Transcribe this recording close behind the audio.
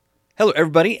Hello,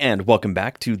 everybody, and welcome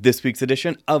back to this week's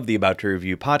edition of the About to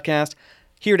Review podcast.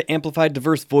 Here to amplify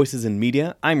diverse voices in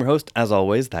media, I'm your host, as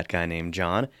always, that guy named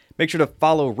John. Make sure to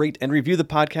follow, rate, and review the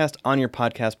podcast on your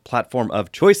podcast platform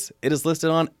of choice. It is listed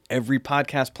on every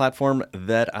podcast platform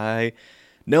that I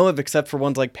know of, except for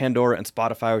ones like Pandora and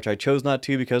Spotify, which I chose not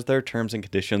to because their terms and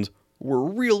conditions were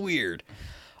real weird.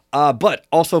 But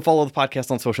also follow the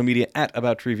podcast on social media at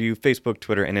About to Review, Facebook,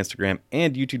 Twitter, and Instagram,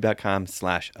 and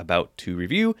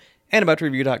youtube.com/About2Review. And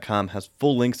AboutToReview.com has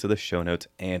full links to the show notes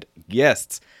and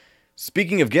guests.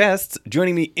 Speaking of guests,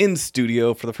 joining me in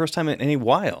studio for the first time in a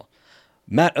while,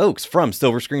 Matt Oakes from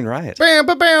Silver Screen Riot. That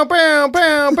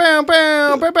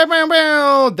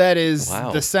is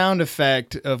the sound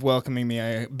effect of welcoming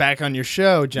me back on your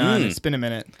show, John. It's been a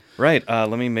minute. Right.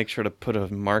 Let me make sure to put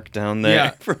a mark down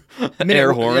there for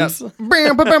air horns. Yeah.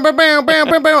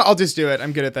 I'll just do it.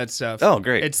 I'm good at that stuff. Oh,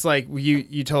 great. It's like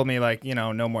you told me, like,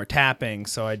 no more tapping,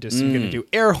 so I'm going to do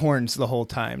air horns the whole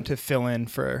time to fill in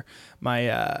for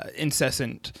my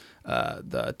incessant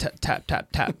the tap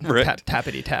right.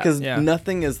 tappity tap. Because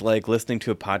nothing is like listening to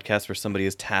a podcast where somebody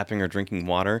is tapping or drinking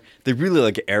water. They really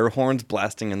like air horns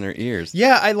blasting in their ears.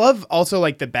 Yeah, I love also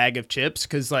like the bag of chips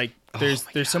because like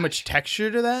there's so much texture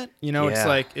to that.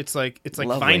 It's like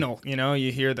Lovely. vinyl.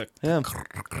 You hear the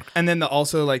and then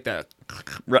also like the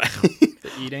right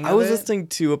the eating. I was listening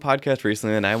to a podcast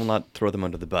recently, and I will not throw them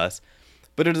under the bus,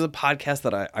 but it is a podcast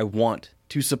that I want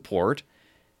to support,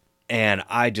 and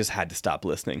I just had to stop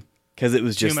listening. Because it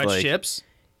was just too much like chips.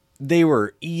 They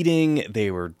were eating, they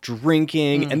were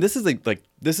drinking, and this is like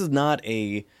this is not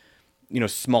a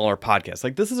smaller podcast.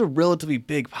 Like, this is a relatively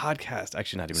big podcast.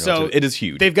 Actually, not even relatively. It is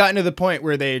huge. They've gotten to the point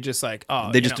where they just like,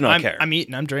 they just do not care. I'm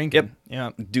eating, I'm drinking. Yep.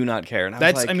 Yeah, do not care. And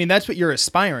that's what you're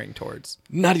aspiring towards.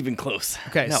 Not even close.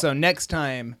 Okay, so next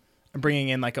time I'm bringing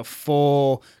in like a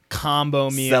full combo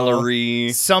meal,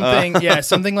 celery, something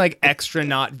like extra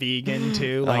not vegan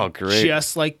too, like great.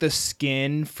 Just like the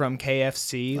skin from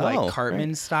KFC, like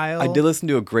Cartman style. I did listen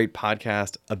to a great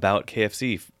podcast about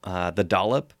KFC, the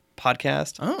Dollop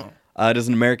podcast. It is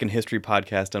an American history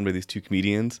podcast done by these two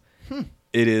comedians.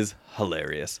 It is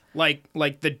hilarious. Like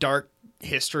the dark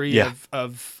history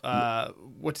of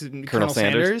what's it, Colonel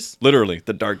Sanders? Literally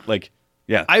the dark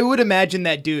I would imagine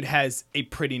that dude has a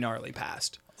pretty gnarly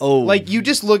past. Oh, like you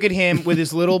just look at him with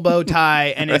his little bow tie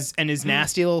and his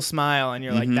nasty little smile, and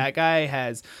you're like, that guy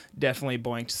has definitely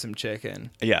boinked some chicken.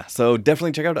 Yeah, so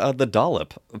definitely check out the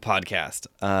Dollop podcast.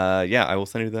 I will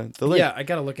send you the link. Yeah, I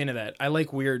gotta look into that. I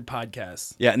like weird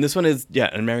podcasts. Yeah, and this one is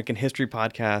an American history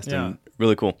podcast and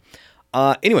really cool.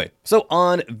 Anyway, so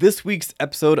on this week's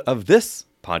episode of this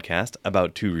podcast,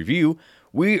 About to Review,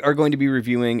 we are going to be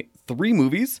reviewing 3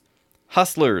 movies: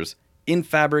 Hustlers, In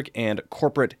Fabric, and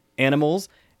Corporate Animals.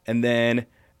 And then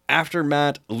after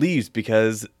Matt leaves,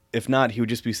 because if not, he would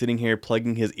just be sitting here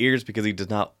plugging his ears because he does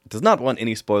not want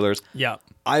any spoilers. Yeah,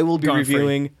 I will be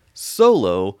reviewing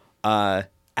Solo, Ad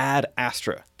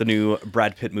Astra, the new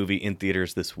Brad Pitt movie in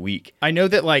theaters this week. I know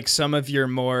that like some of your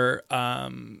more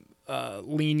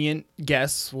lenient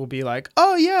guests will be like,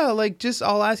 oh yeah, like just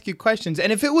I'll ask you questions.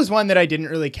 And if it was one that I didn't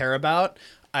really care about,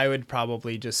 I would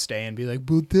probably just stay and be like,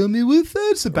 well, tell me what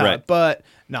that's about. Right. But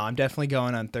no, I'm definitely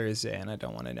going on Thursday, and I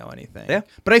don't want to know anything. Yeah.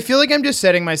 But I feel like I'm just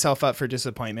setting myself up for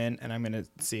disappointment, and I'm going to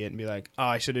see it and be like, oh,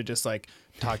 I should have just like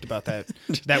talked about that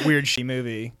weird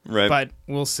movie. Right. But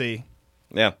we'll see.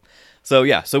 Yeah. So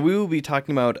we will be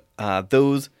talking about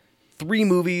those 3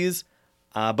 movies.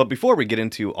 But before we get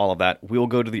into all of that, we'll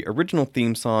go to the original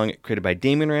theme song created by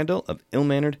Damien Randall of Ill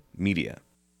Mannered Media.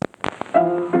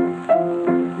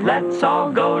 Let's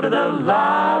all go to the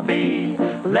lobby.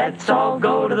 Let's all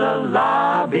go to the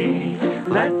lobby.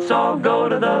 Let's all go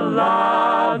to the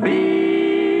lobby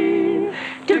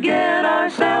to get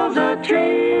ourselves a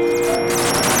treat.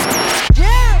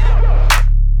 Yeah!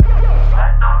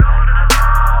 Let's all go to the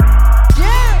lobby.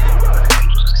 Yeah!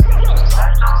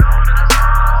 Let's all go to the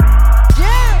lobby.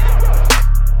 Yeah!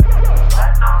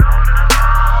 Let's all go to the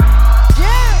lobby.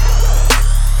 Yeah!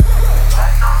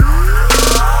 Let's all go to the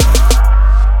lobby.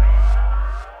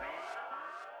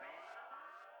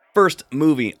 First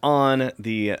movie on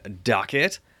the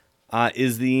docket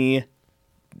is the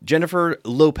Jennifer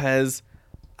Lopez,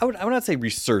 I would not say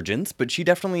resurgence, but she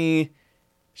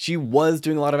was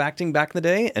doing a lot of acting back in the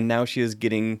day, and now she is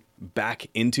getting back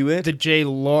into it. The J.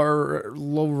 Lawrence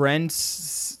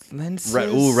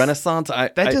Renaissance.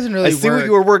 That doesn't really work. I see what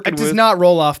you were working with. It does not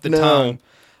roll off the tongue.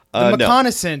 The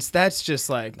reconnaissance, that's just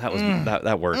like...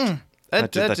 That worked.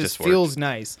 That just feels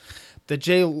nice. The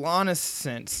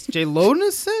J-Lonescence.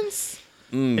 J-Lonescence?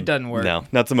 It doesn't work. No,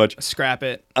 not so much. Scrap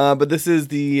it. But this is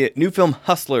the new film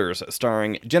Hustlers,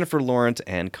 starring Jennifer Lawrence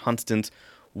and Constance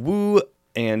Wu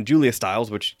and Julia Stiles,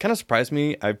 which kind of surprised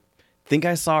me. I think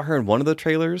I saw her in one of the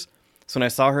trailers. So when I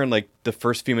saw her in like the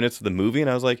first few minutes of the movie, and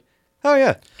I was like, oh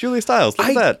yeah, Julia Stiles, look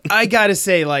at that. I gotta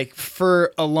say, like,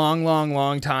 for a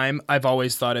long time, I've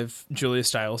always thought of Julia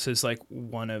Stiles as like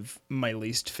one of my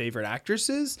least favorite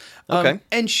actresses. Okay.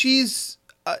 And she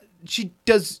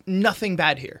does nothing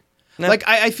bad here. No. Like,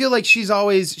 I feel like she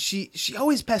always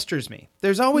pesters me.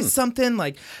 There's always something,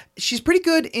 like, she's pretty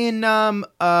good in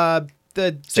the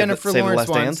Jennifer Save the Lawrence Last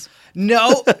ones. Dance?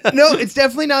 No, it's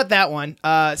definitely not that one.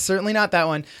 Certainly not that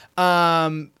one.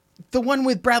 The one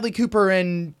with Bradley Cooper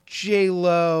and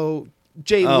J-Law.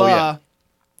 yeah.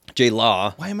 J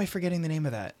Law, Why am I forgetting the name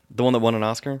of that? the one that won an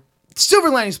Oscar. Silver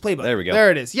Linings Playbook. There we go. There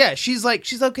it is. Yeah, she's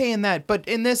okay in that, but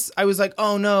in this, I was like,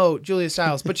 oh no, Julia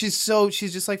Stiles. But she's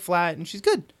just like flat and she's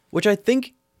good. Which I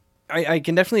think I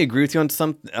can definitely agree with you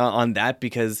on that,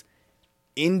 because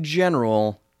in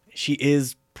general she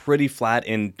is pretty flat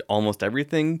in almost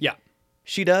everything. Yeah,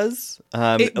 she does. It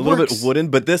a little bit works. wooden,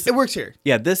 but this it works here.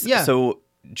 Yeah, this. Yeah. So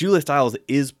Julia Stiles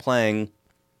is playing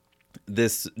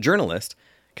this journalist,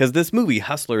 because this movie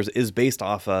Hustlers is based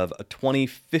off of a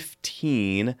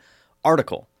 2015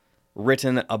 article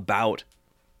written about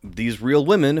these real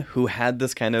women who had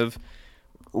this kind of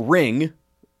ring.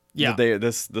 Yeah.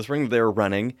 This ring that they were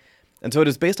running, and so it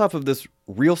is based off of this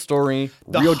real story,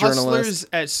 The real Hustlers journalist.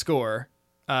 at Score.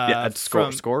 At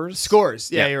Scores. Scores.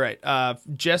 Yeah, Yeah. you're right.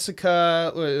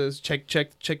 Jessica, check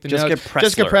the Jessica notes. Pressler.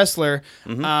 Jessica Pressler.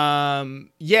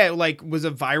 Mm-hmm. Like was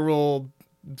a viral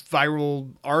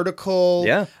article.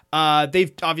 Yeah.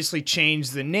 They've obviously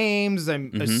changed the names.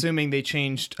 I'm Mm-hmm. assuming they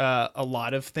changed a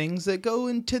lot of things that go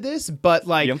into this, but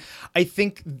like Yep. I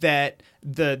think that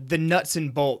the nuts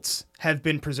and bolts have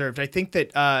been preserved. I think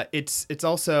that it's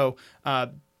also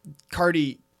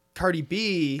Cardi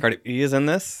B. Cardi B is in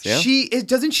this. Yeah.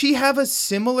 Doesn't she have a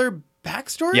similar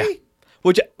backstory? Yeah.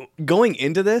 Which, going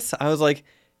into this, I was like,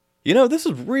 this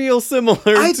is real similar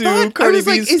I to thought, Cardi I was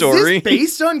B's like, story. Is this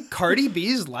based on Cardi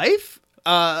B's life?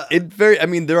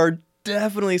 There are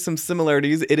definitely some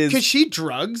similarities. It Because is she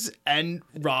drugs and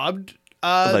robbed.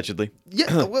 allegedly.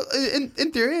 Yeah, well, in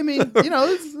theory, I mean,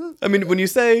 I mean, when you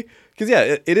say, because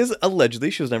it is allegedly.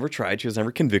 She was never tried. She was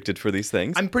never convicted for these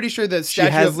things. I'm pretty sure the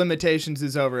statute has- of limitations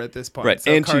is over at this point. Right,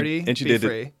 So and Cardi, she be did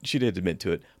free. she did admit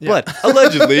to it, Yeah. but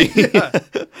allegedly.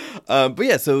 But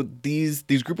yeah, so these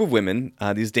group of women,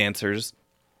 these dancers,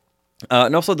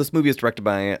 and also this movie is directed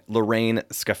by Lorraine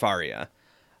Scafaria.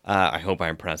 I hope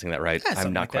I'm pronouncing that right. Yeah, I'm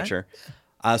something not like quite that. sure.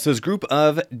 So this group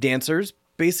of dancers,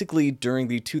 basically during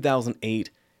the 2008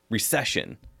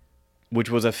 recession, which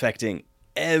was affecting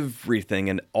everything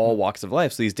in all walks of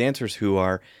life. So these dancers who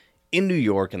are in New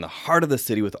York, in the heart of the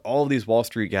city, with all of these Wall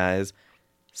Street guys,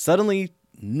 suddenly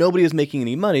nobody is making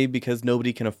any money because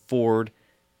nobody can afford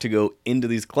to go into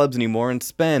these clubs anymore and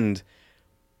spend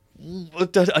a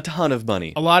ton of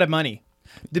money. A lot of money.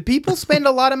 The people spend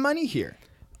a lot of money here.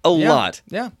 A Yeah, lot.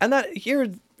 yeah. And here's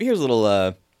a little,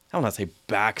 I don't want to say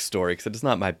backstory, because it's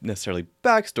not my necessarily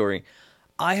backstory.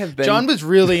 I have been... John was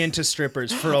really into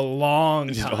strippers for a long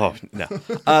time. Oh, no.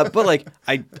 But, like,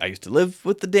 I used to live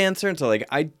with the dancer, and so, like,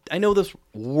 I know this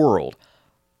world.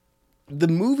 The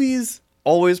movies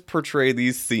always portray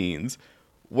these scenes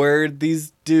where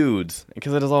these dudes,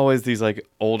 because it is always these, like,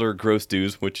 older, gross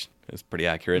dudes, which is pretty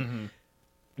accurate,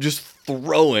 just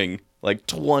throwing, like,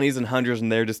 20s and 100s,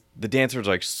 and the dancers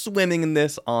are, like, swimming in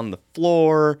this on the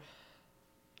floor.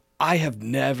 I have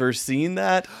never seen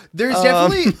that. There's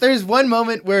there's one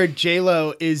moment where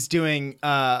J-Lo is doing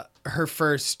her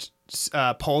first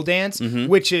pole dance,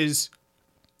 which is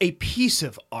a piece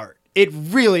of art. It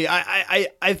really,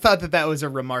 I thought that was a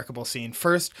remarkable scene.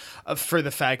 First, for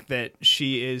the fact that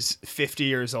she is 50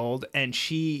 years old and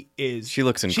she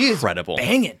looks incredible. She is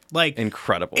banging, like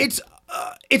Incredible.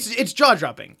 It's jaw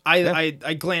dropping.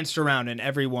 I glanced around and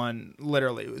everyone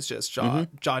literally was just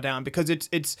jaw down, because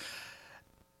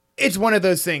it's one of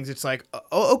those things. It's like,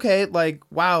 oh, okay, like,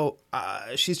 wow,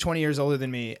 she's 20 years older than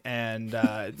me, and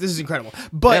this is incredible.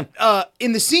 But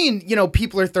in the scene,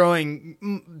 people are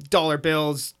throwing dollar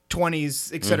bills,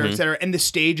 20s, et cetera, and the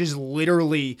stage is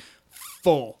literally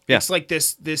full. Yeah. It's like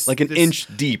this like an inch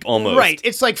deep almost. Right.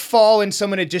 It's like fall and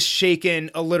someone had just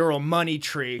shaken a literal money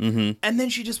tree. And then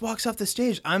she just walks off the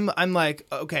stage. I'm like,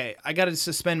 okay, I got to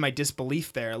suspend my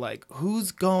disbelief there. Like,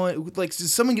 who's going, like,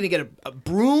 is someone going to get a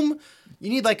broom? You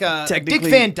need like a Dick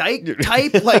Technically- Van Dyke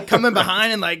type, like coming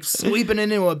behind and like sweeping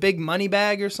into a big money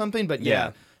bag or something. But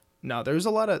yeah. No, there's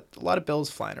a lot of bills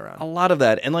flying around. A lot of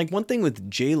that. And like one thing with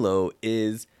J-Lo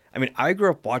is, I mean, I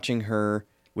grew up watching her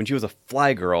when she was a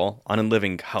fly girl on In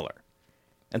Living Color.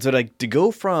 And so like to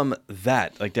go from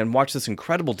that, like then watch this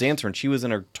incredible dancer and she was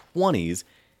in her 20s,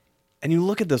 and you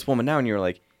look at this woman now and you're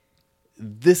like,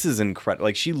 this is incredible.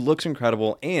 Like she looks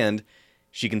incredible and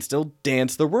she can still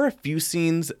dance. There were a few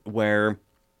scenes where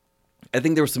I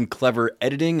think there was some clever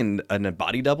editing and a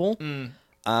body double,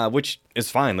 which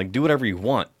is fine. Like do whatever you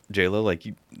want, J-Lo. Like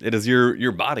it is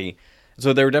your body.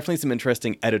 So there were definitely some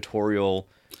interesting editorial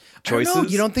choices. I don't know.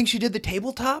 You don't think she did the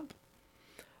tabletop?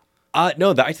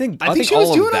 No, I think she all was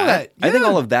of doing that. all that. I think Yeah.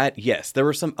 all of that. Yes, there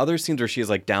were some other scenes where she is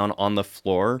like down on the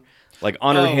floor, like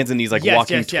on her hands and knees, like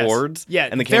walking towards. Yeah,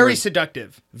 and the very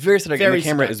seductive. very seductive. very And the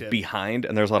camera seductive. is behind,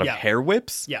 and there's a lot of Yeah. hair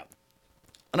whips. Yeah.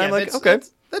 And Yeah, I'm like, that's- okay,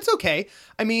 that's okay.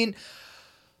 I mean,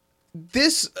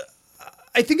 this.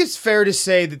 I think it's fair to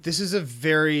say that this is a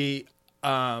very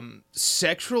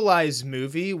sexualized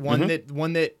movie. One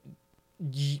that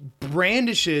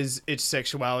brandishes its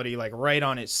sexuality like right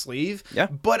on its sleeve. Yeah.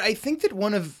 But I think that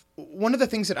one of the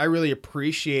things that I really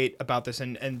appreciate about this,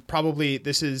 and probably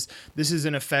this is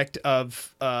an effect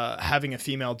of having a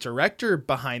female director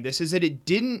behind this, is that it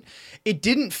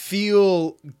didn't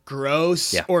feel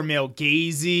gross Yeah. or male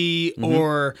gazy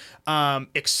or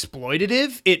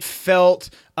exploitative. It felt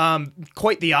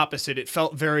quite the opposite. It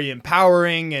felt very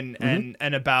empowering and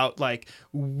about like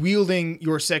wielding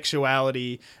your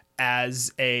sexuality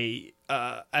as a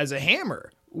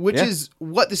hammer, which Yeah. is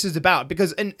what this is about.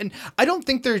 Because and I don't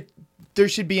think there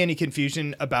should be any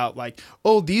confusion about like,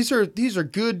 oh, these are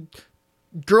good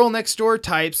girl next door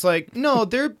types. Like, no,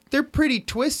 they're pretty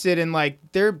twisted and like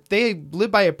they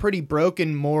live by a pretty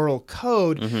broken moral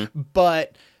code.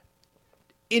 But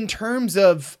in terms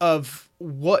of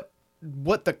what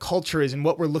the culture is and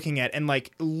what we're looking at, and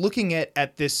like looking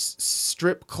at this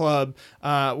strip club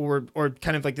or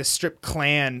kind of like this strip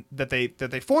clan that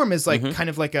they form is like kind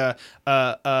of like a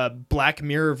Black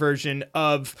Mirror version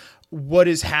of what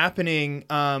is happening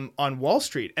on Wall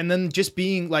Street, and then just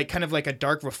being like kind of like a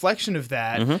dark reflection of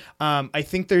that. I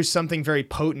think there's something very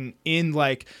potent in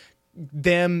like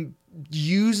them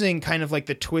using kind of like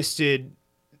the twisted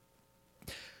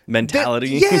mentality.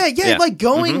 Yeah, like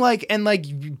going like and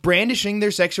like brandishing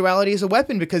their sexuality as a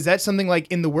weapon, because that's something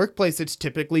like in the workplace that's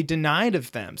typically denied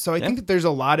of them. So I think that there's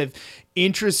a lot of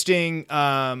interesting,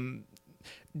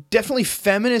 definitely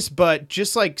feminist, but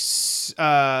just like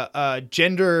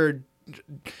gender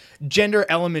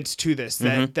elements to this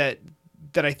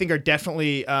that I think are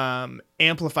definitely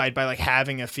amplified by like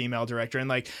having a female director and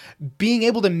like being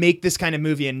able to make this kind of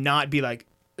movie and not be like,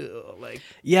 ugh, like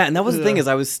Yeah, and that was the thing, is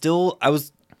I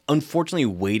was unfortunately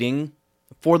waiting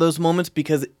for those moments,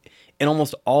 because in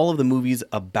almost all of the movies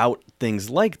about things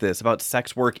like this, about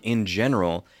sex work in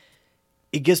general,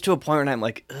 it gets to a point where I'm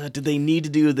like, did they need to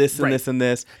do this and Right. this and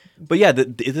this? But yeah,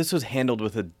 this was handled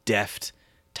with a deft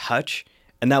touch,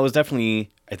 and that was definitely,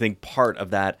 I think, part of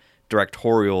that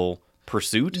directorial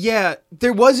pursuit. Yeah,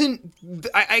 there wasn't.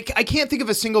 I can't think of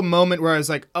a single moment where I was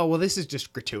like, oh well, this is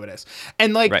just gratuitous.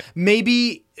 And like Right.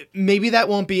 maybe that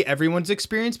won't be everyone's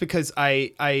experience, because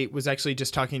I was actually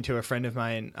just talking to a friend of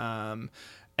mine,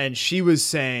 and she was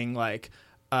saying like,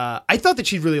 I thought that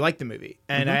she'd really like the movie,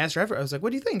 and I asked her, I was like,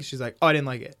 what do you think? She's like, oh, I didn't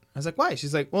like it. I was like, why?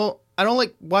 She's like, well, I don't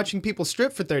like watching people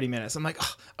strip for 30 minutes. I'm like,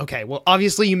 oh, okay, well,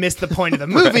 obviously you missed the point of the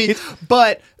movie,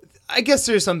 but I guess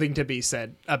there's something to be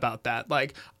said about that.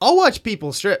 Like, I'll watch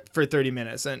people strip for 30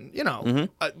 minutes, and you know,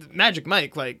 Magic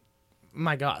Mike, like,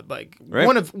 my God, like Right.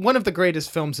 one of the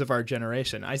greatest films of our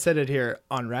generation. I said it here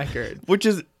on record. Which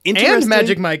is interesting. And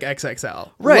Magic Mike XXL.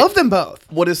 Right. Love them both.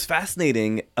 What is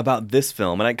fascinating about this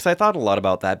film, and because I thought a lot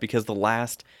about that, because the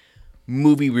last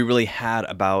movie we really had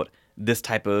about this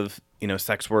type of,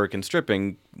 sex work and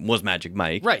stripping was Magic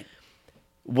Mike. Right.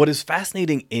 What is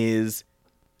fascinating is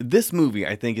this movie,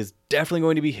 I think, is definitely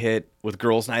going to be hit with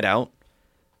Girls' Night Out,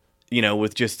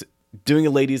 with just doing a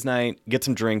ladies' night, get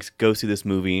some drinks, go see this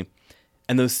movie.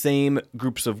 And those same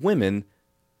groups of women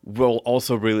will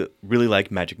also really, really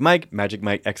like Magic Mike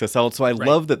XSL. So I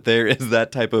love that there is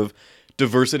that type of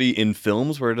diversity in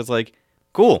films where it is like,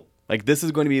 cool, like this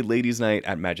is going to be ladies' night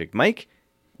at Magic Mike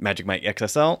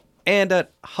XSL, and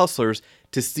at Hustlers,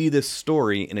 to see this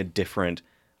story in a different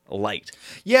light.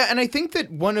 Yeah, and I think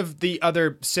that one of the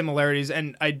other similarities,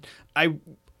 and I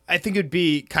think it'd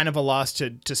be kind of a loss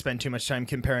to spend too much time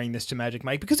comparing this to Magic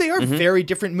Mike, because they are very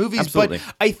different movies. Absolutely.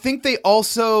 But I think they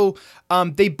also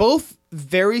they both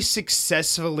very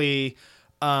successfully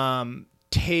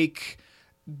take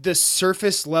the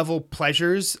surface level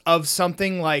pleasures of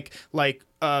something like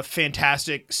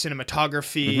fantastic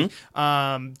cinematography,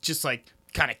 just like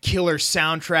kind of killer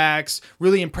soundtracks,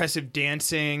 really impressive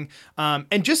dancing,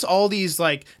 and just all these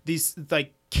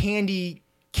candy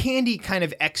kind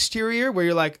of exterior where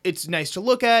you're like, it's nice to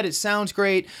look at, it sounds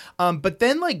great, but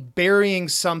then like burying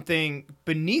something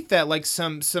beneath that, like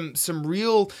some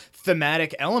real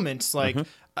thematic elements, like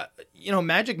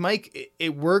Magic Mike,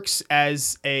 it works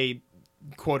as a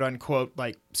quote unquote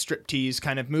like striptease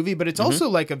kind of movie, but it's also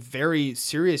like a very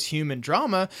serious human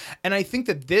drama, and I think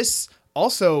that this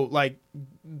also like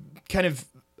kind of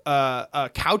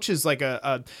couches like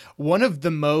a one of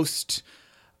the most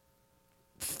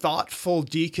thoughtful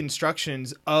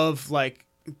deconstructions of like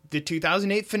the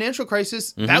 2008 financial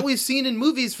crisis that we've seen in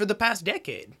movies for the past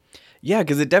decade. Yeah,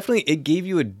 because it gave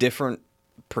you a different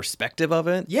perspective of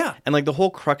it. Yeah. And like the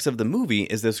whole crux of the movie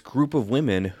is this group of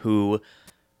women who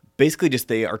basically just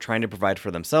they are trying to provide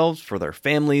for themselves, for their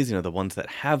families, the ones that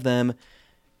have them.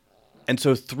 And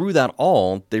so through that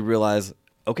all, they realize,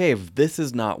 okay, if this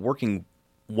is not working,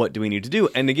 what do we need to do?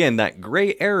 And again, that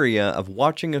gray area of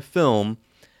watching a film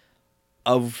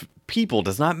of people,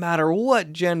 does not matter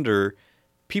what gender,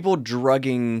 people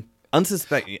drugging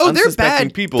unsuspecting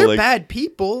people. They're bad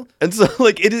people. And so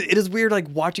like it is weird like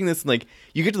watching this, and like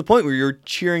you get to the point where you're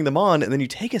cheering them on, and then you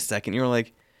take a second, you're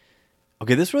like,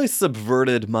 okay, this really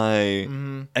subverted my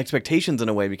expectations in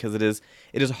a way, because it is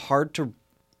hard to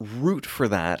root for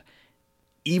that,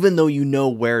 even though you know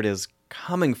where it is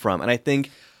coming from. And I think,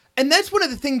 and that's one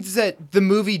of the things that the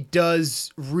movie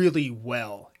does really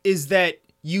well, is that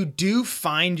you do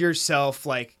find yourself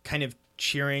like kind of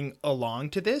cheering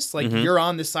along to this. Like you're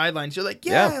on the sidelines. You're like,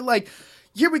 yeah. Like,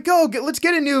 here we go. Let's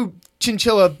get a new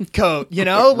chinchilla coat,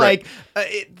 Right. Like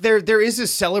there is a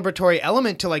celebratory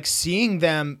element to like seeing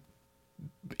them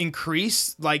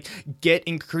get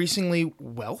increasingly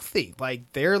wealthy.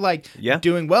 Like they're like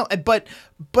doing well. But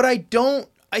I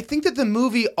think that the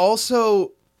movie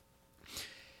also,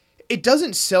 it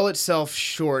doesn't sell itself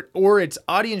short or its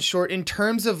audience short in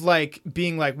terms of like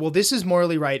being like, well, this is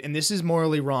morally right and this is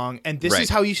morally wrong and this is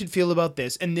how you should feel about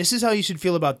this and this is how you should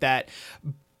feel about that.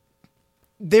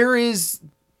 There's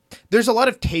a lot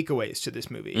of takeaways to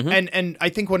this movie. And I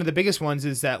think one of the biggest ones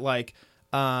is that like,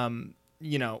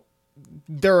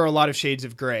 there are a lot of shades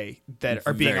of gray that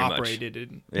are being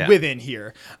operated within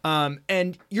here.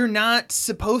 And you're not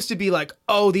supposed to be like,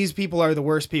 oh, these people are the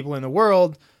worst people in the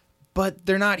world, but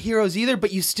they're not heroes either.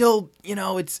 But you still,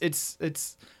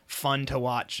 it's fun to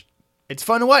watch. It's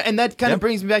fun to watch. And that kind of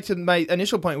brings me back to my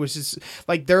initial point, which is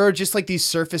like, there are just like these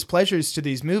surface pleasures to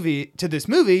this movie.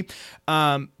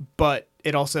 But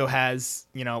it also has,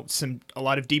 a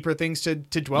lot of deeper things to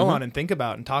dwell on and think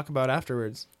about and talk about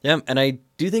afterwards. Yeah, and I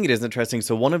do think it is interesting.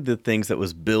 So one of the things that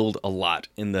was billed a lot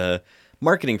in the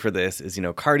marketing for this is,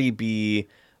 Cardi B,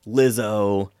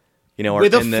 Lizzo, are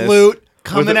with a in flute this,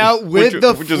 coming out with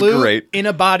the which flute is great. In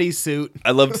a bodysuit.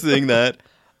 I loved seeing that.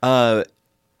 I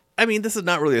mean, this is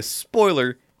not really a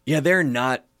spoiler. Yeah, they're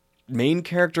not main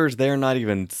characters. They're not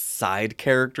even side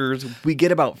characters. We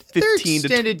get about 15 They're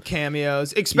extended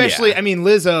cameos, especially. I mean,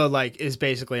 Lizzo like is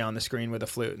basically on the screen with a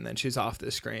flute, and then she's off the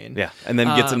screen. Yeah, and then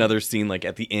gets another scene like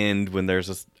at the end when there's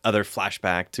this other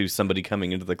flashback to somebody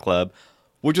coming into the club,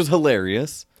 which was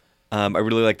hilarious. I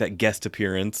really like that guest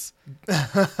appearance.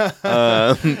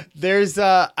 There's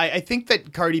I think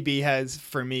that Cardi B has,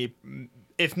 for me,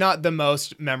 if not the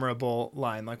most memorable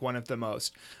line, like one of the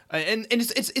most, and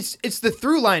it's the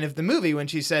through line of the movie when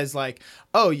she says like,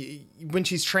 when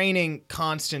she's training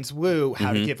Constance Wu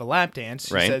how to give a lap dance,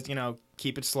 she says,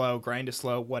 keep it slow, grind it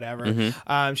slow, whatever.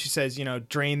 She says,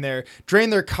 drain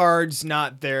their cards,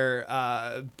 not their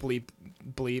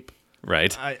bleep.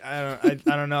 Right. I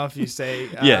don't know if you say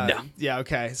yeah,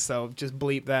 okay, so just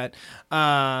bleep that,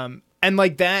 and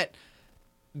like that.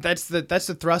 That's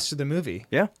the thrust of the movie.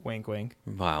 Yeah. Wink, wink.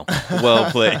 Wow. Well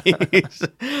played.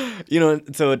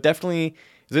 So it definitely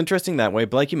is interesting that way.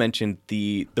 But like you mentioned,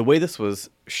 the way this was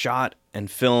shot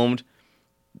and filmed,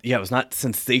 it was not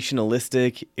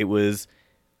sensationalistic. It was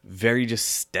very just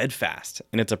steadfast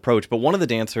in its approach. But one of the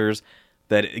dancers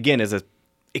that, again, is a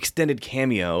extended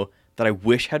cameo that I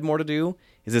wish had more to do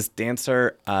is this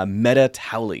dancer, Meta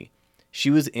Towley. She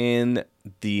was in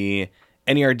the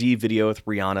NERD video with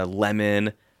Rihanna,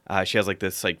 Lemon. She has like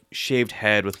this like shaved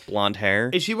head with blonde hair.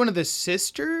 Is she one of the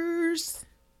sisters?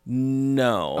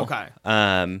 No. Okay.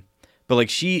 But like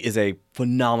she is a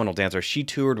phenomenal dancer. She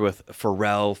toured with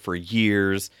Pharrell for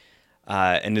years,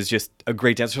 and is just a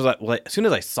great dancer. So like, as soon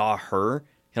as I saw her,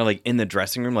 like in the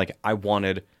dressing room, like I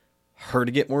wanted her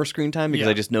to get more screen time because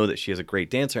I just know that she is a great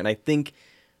dancer. And I think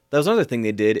that was another thing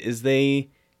they did is they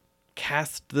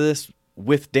cast this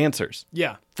with dancers.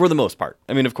 Yeah. For the most part.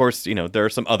 I mean, of course, there are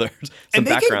some others, some And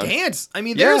they background. can dance. I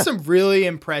mean, Yeah. there's some really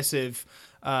impressive,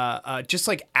 just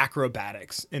like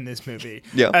acrobatics in this movie.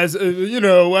 Yeah. As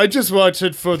I just watch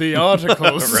it for the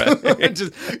articles. Right.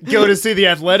 Just go to see the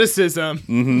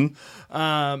athleticism.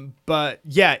 But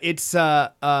yeah, it's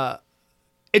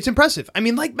impressive. I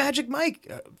mean, like Magic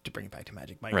Mike, to bring it back to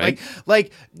Magic Mike, Right.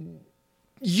 like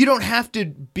you don't have to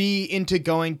be into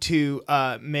going to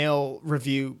male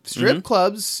review strip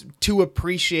clubs to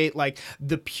appreciate like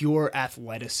the pure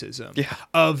athleticism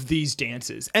of these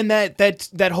dances, and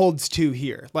that holds too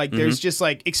here. Like there's just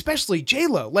like, especially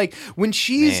J-Lo, like when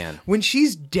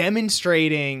she's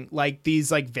demonstrating like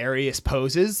these like various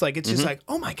poses, like it's just like,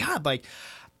 oh my god, like.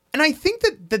 And I think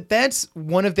that's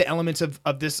one of the elements of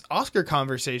this Oscar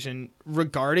conversation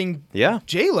regarding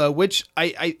J-Lo, which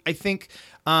I think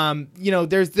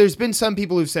there's been some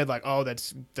people who've said like, oh,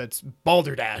 that's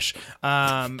balderdash.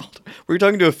 Were you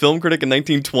talking to a film critic in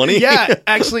 1920? Yeah,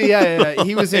 actually, yeah.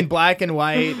 He was in black and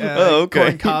white.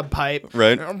 Corncob pipe.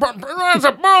 Right. That's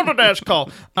a balderdash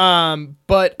call.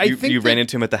 But I think you ran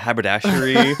into him at the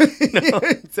haberdashery.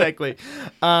 Exactly.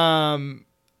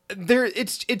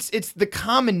 It's the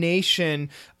combination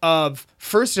of,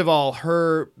 first of all,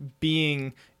 her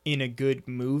being in a good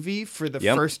movie for the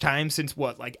first time since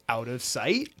Out of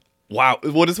Sight. Wow.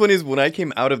 What is funny is when I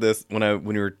came out of this, when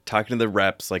we were talking to the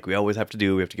reps, like we always have to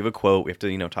do, we have to give a quote, we have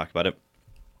to, talk about it.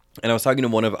 And I was talking to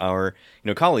one of our,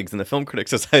 colleagues in the Film Critics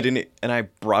Society, and I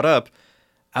brought up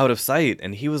Out of Sight,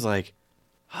 and he was like,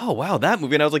 oh, wow, that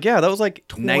movie. And I was like, yeah, that was like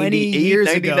 20 years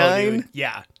 99? ago, dude.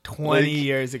 Yeah, 20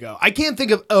 years ago. I can't think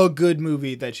of a good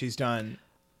movie that she's done.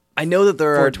 I know that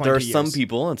there are years. some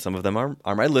people, and some of them are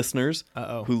my listeners,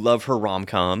 who love her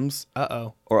rom-coms.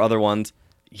 Or other ones.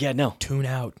 Yeah, no. Tune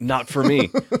out. Not for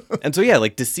me. And so, yeah,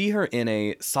 like to see her in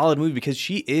a solid movie, because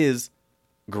she is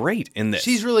great in this.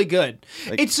 She's really good.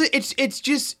 Like,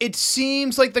 it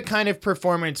seems like the kind of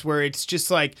performance where it's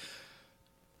just like,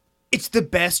 it's the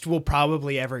best we'll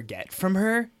probably ever get from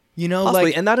her,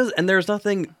 possibly. And there's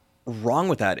nothing wrong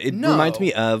with that. It reminds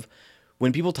me of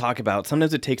when people talk about,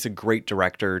 sometimes it takes a great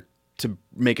director to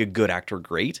make a good actor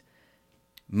great.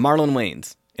 Marlon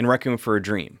Wayans in Requiem for a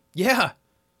Dream. Yeah.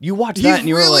 You watch that and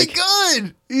you were like,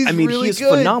 good. He's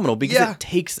phenomenal, because it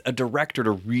takes a director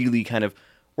to really kind of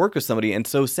work with somebody. And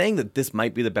so saying that this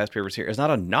might be the best we ever see her is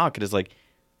not a knock. It is like,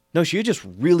 no, she's just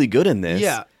really good in this.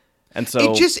 Yeah. And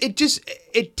so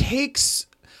it takes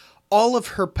all of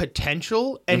her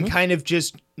potential and kind of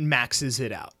just maxes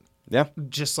it out. Yeah.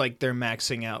 Just like they're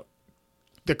maxing out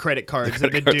the credit cards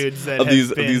of the dudes that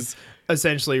have been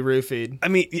essentially roofied. I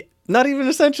mean, not even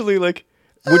essentially, like,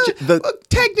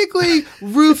 technically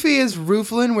roofie is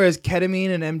Rooflin, whereas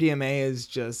ketamine and MDMA is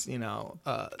just,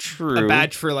 true. a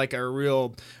batch for like a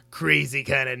real crazy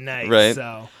kind of night. Right.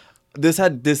 So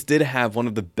this did have one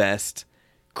of the best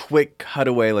quick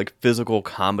cutaway, like, physical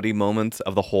comedy moments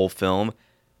of the whole film.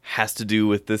 Has to do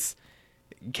with this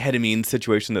ketamine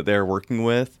situation that they're working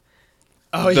with.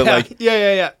 Oh, but, yeah. Like,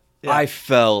 Yeah. I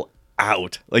fell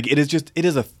out. Like, it is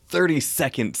a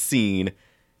 30-second scene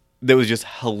that was just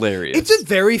hilarious. It's a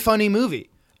very funny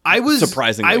movie.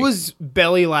 Surprisingly. I was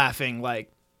belly laughing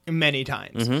like many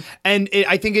times. And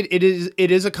I think it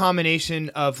is a combination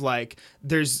of like,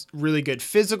 there's really good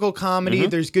physical comedy,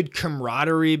 there's good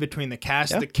camaraderie between the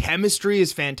cast. The chemistry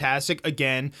is fantastic.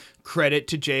 Again, credit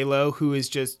to J-Lo, who is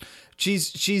just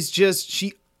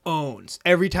she owns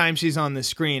every time she's on the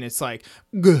screen. It's like,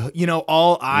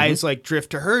 all eyes like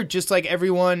drift to her, just like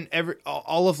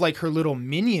all of like her little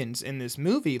minions in this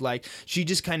movie. Like, she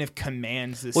just kind of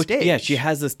commands the stage. Yeah, she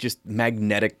has this just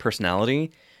magnetic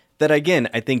personality that, again,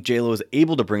 I think J-Lo is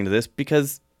able to bring to this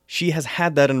because she has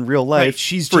had that in real life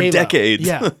for J-Lo. decades.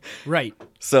 Yeah, right.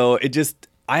 So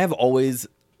I have always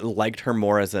liked her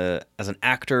more as an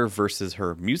actor versus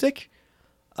her music.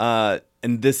 And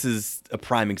this is a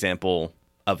prime example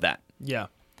of that. Yeah.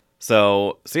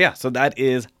 So that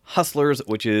is Hustlers,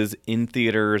 which is in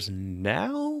theaters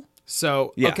now.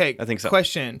 So, Yeah, okay, I think so.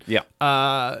 Question. Yeah.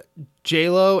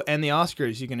 J-Lo and the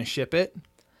Oscars, you going to ship it?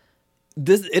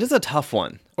 It is a tough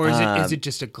one. Or is it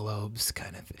just a Globes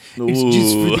kind of thing? It's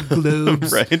just for the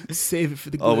Globes. Right. Save it for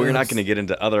the Globes. Oh, we're not going to get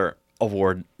into other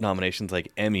award nominations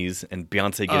like Emmys and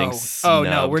Beyonce getting snubbed. Oh,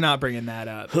 no, we're not bringing that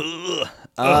up.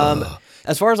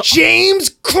 As far as James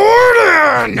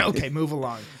Corden! Okay, move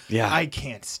along. Yeah. I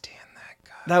can't stand that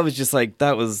guy. that was just like,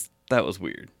 that was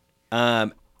weird.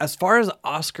 As far as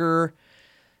Oscar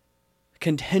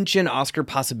contention, Oscar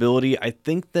possibility, I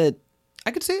think that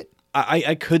I could see it.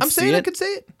 I could see it. I could see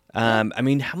it. I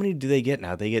mean, how many do they get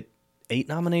now? They get 8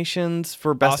 nominations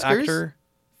for Best Oscars? Actor.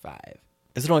 5.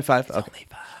 Is it only 5? Okay. Only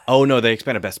 5. Oh no, they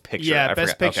expanded Best Picture. Yeah, I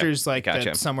Best forgot. Picture's Okay. like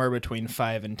Gotcha. somewhere between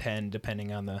 5 and 10,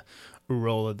 depending on the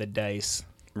roll of the dice.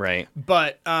 Right.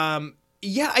 But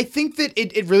yeah, I think that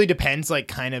it really depends, like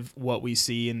kind of what we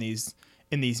see in these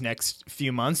next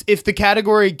few months. If the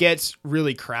category gets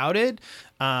really crowded,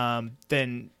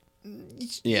 then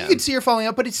Yeah. you could see her falling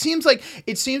out. But it seems like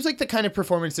the kind of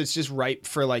performance that's just ripe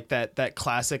for like that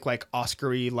classic like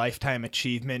Oscar-y Lifetime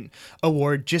Achievement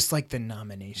Award. Just like the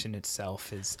nomination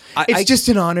itself is, it's just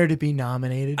an honor to be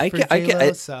nominated.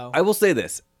 I will say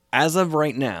this: as of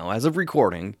right now, as of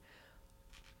recording,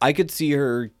 I could see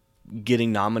her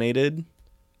getting nominated.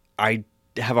 I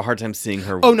have a hard time seeing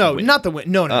her. Oh no, win. not the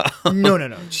win. No.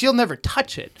 No. She'll never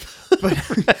touch it,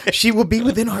 but she will be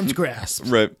within arm's grasp.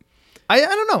 Right. I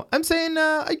don't know. I'm saying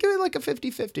I give it like a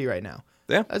 50-50 right now.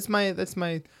 Yeah. That's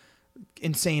my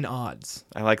insane odds.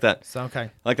 I like that. So okay.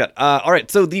 I like that. All right.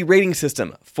 So the rating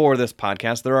system for this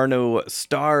podcast, there are no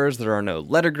stars. There are no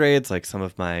letter grades like some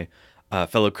of my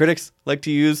fellow critics like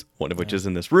to use, one of which is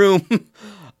in this room.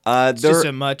 It's just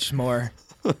a much more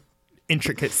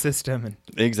intricate system. And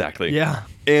exactly. yeah.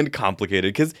 And complicated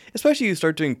because especially you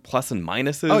start doing plus and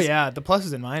minuses. Oh yeah, the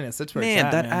pluses and minuses. That's where it's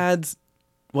at, that adds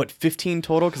what 15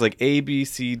 total because like A, B,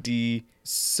 C, D.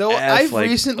 So F, I've like,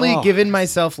 recently oh. given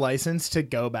myself license to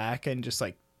go back and just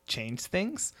like change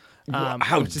things.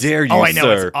 How which is- dare you, Oh, I know,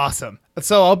 sir. it's awesome.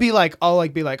 So I'll be like, oh,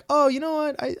 you know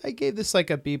what? I gave this like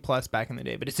a B+ back in the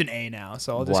day, but it's an A now.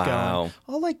 So I'll just go. Wow. And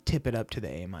I'll like tip it up to the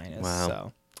A-. Wow.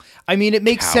 So, I mean, it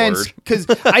makes Coward. sense because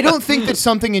I don't think that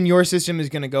something in your system is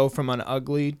going to go from an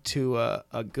ugly to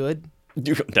a good,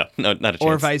 No, not a chance.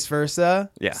 or vice versa.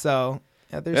 Yeah. So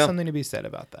yeah, there's Yeah. something to be said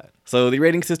about that. So the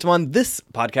rating system on this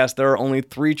podcast, there are only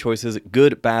 3 choices: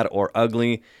 good, bad, or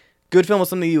ugly. Good film is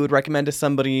something you would recommend to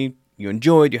somebody you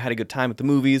enjoyed, you had a good time at the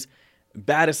movies.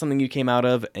 Bad is something you came out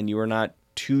of and you were not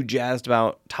too jazzed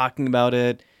about talking about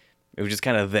it. It was just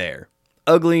kind of there.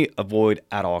 Ugly, avoid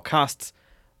at all costs.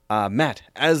 Matt,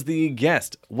 as the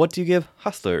guest, what do you give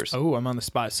Hustlers? Oh, I'm on the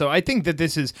spot. So I think that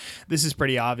this is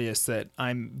pretty obvious that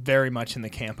I'm very much in the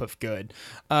camp of good.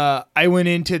 I went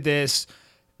into this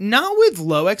not with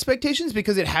low expectations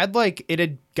because it had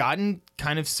gotten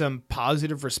kind of some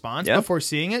positive response before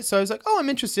seeing it. So I was like, oh, I'm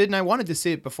interested, and I wanted to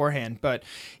see it beforehand. But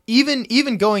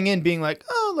even going in being like,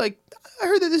 oh, like I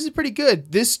heard that this is pretty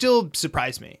good, this still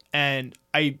surprised me, and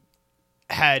I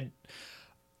had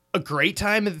a great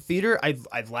time at the theater. I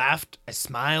laughed, I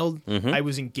smiled, I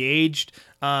was engaged.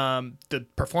 The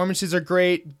performances are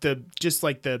great.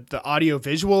 The audio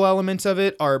visual elements of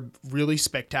it are really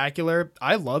spectacular.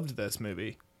 I loved this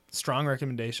movie. Strong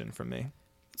recommendation from me.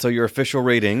 So your official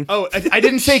rating. Oh, I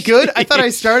didn't say good. I thought I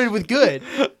started with good.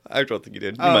 I don't think you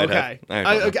did. You Oh, might okay.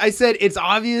 have. I said it's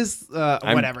obvious.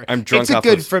 Whatever. I'm drunk It's a off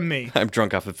good of- from me. I'm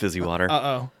drunk off of fizzy water.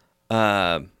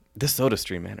 Uh-oh. This soda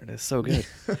stream, man, it is so good.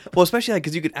 Well, especially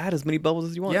because you could add as many bubbles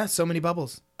as you want. Yeah, so many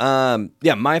bubbles.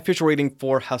 Yeah, my official rating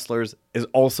for Hustlers is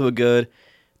also a good.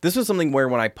 This was something where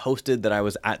when I posted that I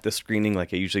was at the screening,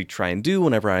 like I usually try and do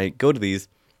whenever I go to these,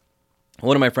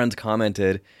 one of my friends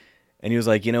commented, and he was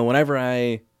like, whenever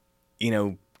I,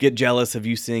 get jealous of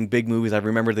you seeing big movies, I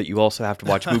remember that you also have to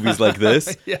watch movies like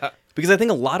this. Yeah. Because I think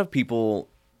a lot of people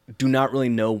do not really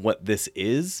know what this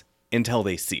is until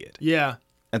they see it. Yeah.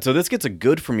 And so this gets a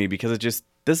good for me because this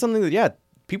is something that,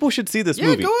 people should see this Yeah,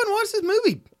 movie. go and watch this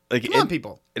movie. Like, Come on,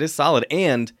 people. It is solid.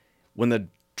 And when the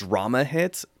drama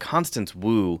hits, Constance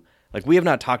Wu, like we have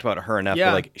not talked about her enough, Yeah.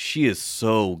 but like she is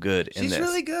so good in this. She's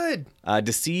really good.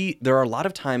 To see, there are a lot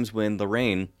of times when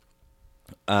Lorraine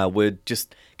would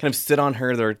just kind of sit on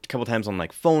her. There are a couple times on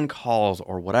like phone calls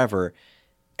or whatever,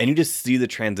 and you just see the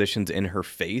transitions in her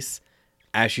face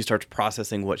as she starts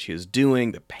processing what she is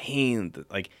doing, the pain,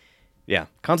 yeah,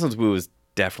 Constance Wu is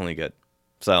definitely good.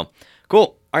 So,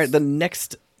 cool. All right, the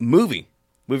next movie,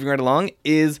 moving right along,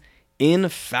 is In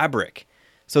Fabric.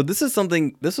 So this was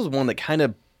one that kind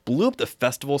of blew up the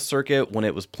festival circuit when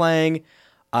it was playing.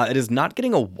 It is not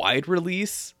getting a wide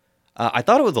release. I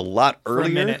thought it was a lot earlier. For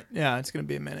a minute. Yeah, it's going to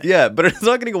be a minute. Yeah, but it's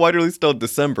not getting a wide release till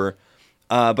December.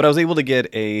 But I was able to get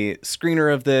a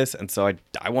screener of this, and so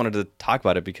I wanted to talk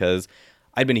about it because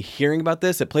I'd been hearing about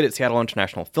this. It played at Seattle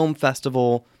International Film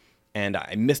Festival, and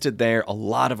I missed it there. A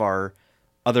lot of our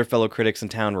other fellow critics in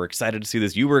town were excited to see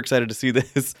this. You were excited to see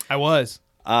this. I was.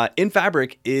 In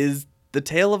Fabric is the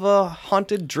tale of a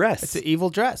haunted dress. It's an evil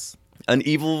dress. An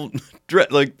evil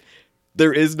dress. Like,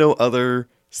 there is no other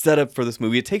setup for this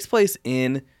movie. It takes place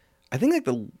in, I think, like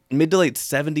the mid to late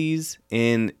 70s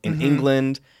in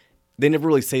England. They never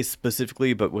really say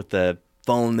specifically, but with the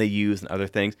phone they use and other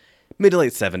things, mid to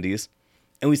late 70s.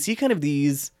 And we see kind of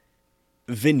these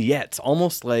vignettes,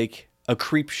 almost like a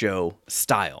creep show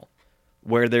style,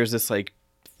 where there's this like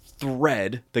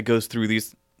thread that goes through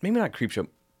these, maybe not creep show,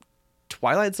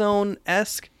 Twilight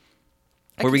Zone-esque,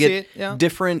 where we can get see it, yeah.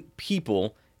 different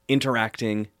people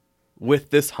interacting with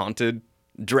this haunted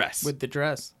dress, With the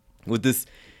dress. with this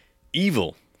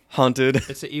evil haunted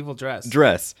It's an evil dress.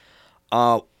 dress.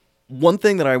 A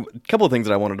couple of things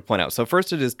that I wanted to point out. So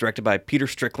first, it is directed by Peter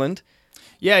Strickland.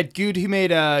 Yeah, dude who made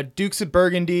Dukes of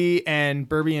Burgundy and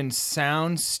Burbian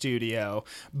Sound Studio.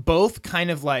 Both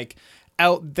kind of like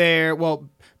out there. Well,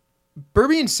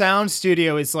 Burbian Sound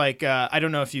Studio is like, I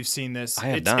don't know if you've seen this. I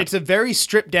have not. It's a very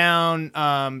stripped down,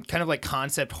 kind of like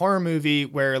concept horror movie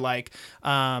where like,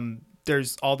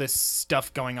 there's all this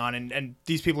stuff going on and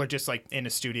these people are just like in a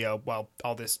studio while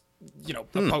all this,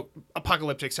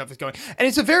 apocalyptic stuff is going. And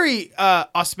it's a very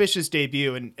auspicious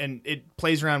debut and it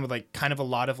plays around with like kind of a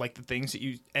lot of like the things that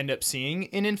you end up seeing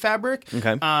in Fabric.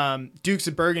 Okay. Dukes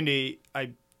of Burgundy,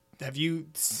 have you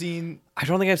seen? I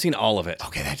don't think I've seen all of it.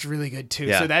 Okay, that's really good too.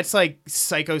 Yeah. So that's like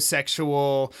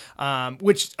psychosexual,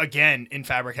 which again in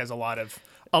Fabric has a lot of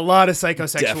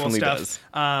psychosexual Definitely stuff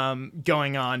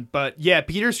going on. But yeah,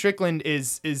 Peter Strickland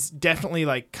is definitely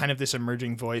like kind of this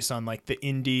emerging voice on like the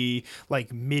indie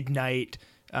like midnight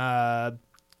kind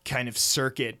of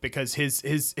circuit, because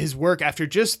his work after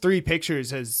just 3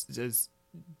 pictures has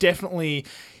definitely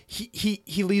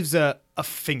he leaves a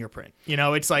fingerprint. You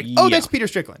know, it's like, oh, Yeah. that's Peter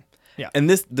Strickland. Yeah. And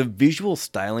the visual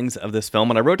stylings of this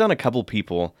film, and I wrote down a couple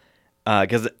people,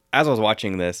 because as I was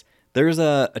watching this, there's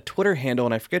a Twitter handle,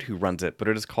 and I forget who runs it, but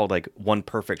it is called like One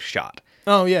Perfect Shot.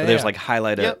 Oh yeah. Where there's yeah. like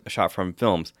highlight Yep. a shot from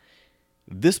films.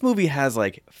 This movie has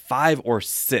like 5 or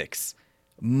 6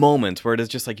 moments where it is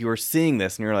just like you are seeing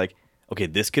this and you're like, okay,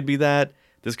 this could be that,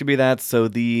 this could be that. So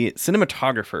the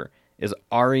cinematographer is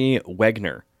Ari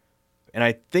Wegner. And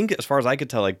I think, as far as I could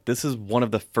tell, like this is one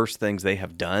of the first things they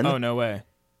have done. Oh no way.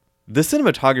 The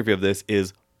cinematography of this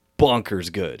is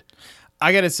bonkers good.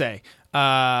 I gotta say,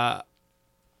 I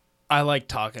like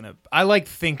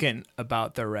thinking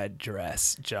about the red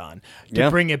dress, John. To Yeah.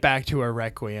 bring it back to a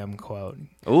Requiem quote.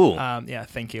 Ooh. Yeah,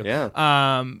 thank you. Yeah.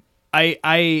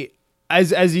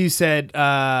 As you said,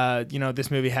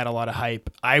 this movie had a lot of hype.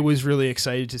 I was really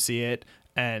excited to see it,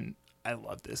 and I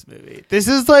love this movie. This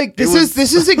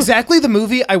is exactly the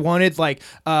movie I wanted like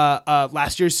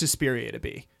last year's Suspiria to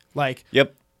be. Like,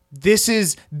 Yep. this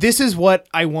is what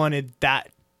I wanted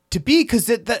that to be, because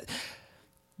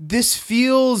this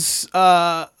feels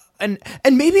and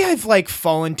maybe I've like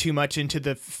fallen too much into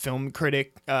the film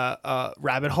critic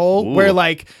rabbit hole. Ooh. Where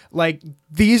like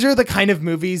these are the kind of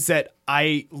movies that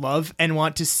I love and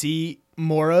want to see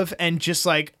more of, and just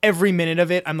like every minute of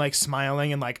it I'm like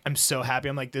smiling and like I'm so happy.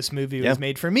 I'm like, this movie was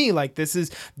made for me. Like this is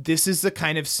the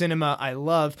kind of cinema I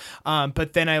love.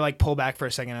 But then I like pull back for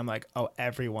a second. I'm like, oh,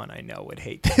 everyone I know would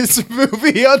hate this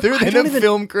movie other than a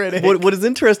film critic. What is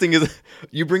interesting is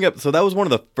you bring up, so that was one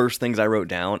of the first things I wrote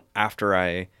down after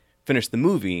I finished the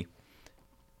movie.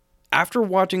 After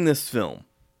watching this film,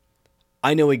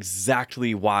 I know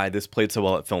exactly why this played so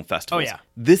well at film festivals. Oh, yeah.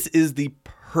 This is the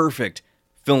perfect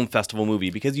film festival movie,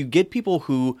 because you get people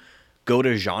who go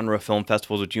to genre film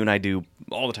festivals, which you and I do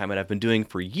all the time and I've been doing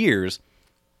for years.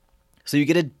 So you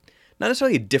get not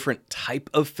necessarily a different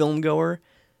type of film goer,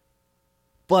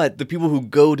 but the people who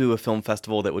go to a film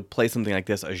festival that would play something like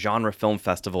this, a genre film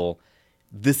festival,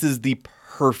 this is the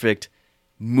perfect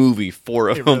movie for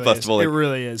a film festival. It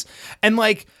really is. And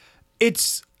like,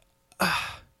 it's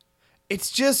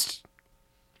just,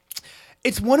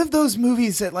 it's one of those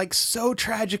movies that like so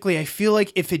tragically, I feel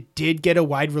like if it did get a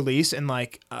wide release and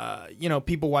like,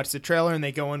 people watch the trailer and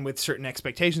they go in with certain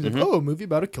expectations of, a movie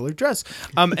about a killer dress.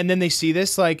 And then they see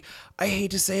this, like, I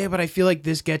hate to say it, but I feel like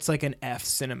this gets like an F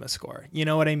cinema score. You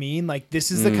know what I mean? Like,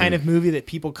 this is the kind of movie that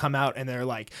people come out and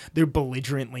they're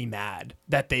belligerently mad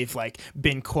that they've like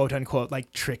been quote unquote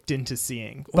like tricked into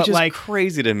seeing. Which is like,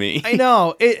 crazy to me. I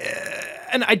know it,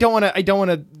 and I don't want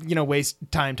to waste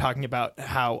time talking about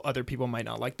how other people might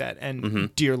not like that.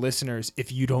 And dear listeners,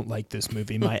 if you don't like this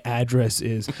movie, my address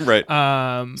is Right.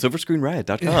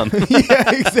 SilverScreenRiot.com.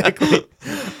 yeah, exactly.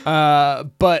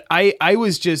 But I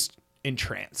was just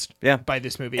entranced by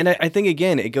this movie. And I think,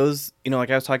 again, it goes, like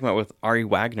I was talking about with Ari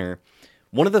Wagner,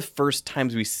 one of the first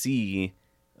times we see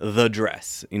the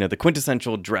dress, the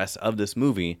quintessential dress of this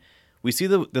movie, we see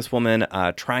this woman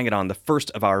trying it on, the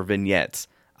first of our vignettes.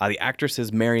 The actress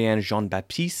is Marianne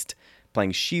Jean-Baptiste,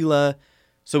 playing Sheila.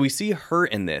 So we see her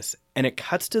in this, and it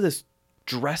cuts to this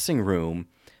dressing room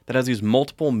that has these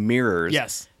multiple mirrors.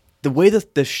 Yes. The way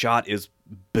that this shot is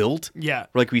built, Yeah.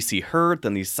 like we see her,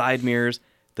 then these side mirrors,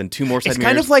 then 2 more side It's mirrors.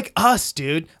 kind of like Us,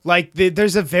 dude. Like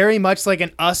there's a very much like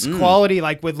an Us quality,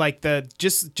 like with like the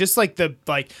just like the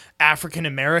like African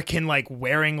American like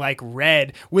wearing like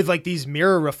red with like these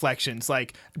mirror reflections.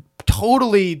 Like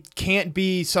totally can't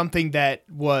be something that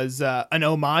was an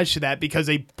homage to that because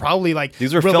they probably like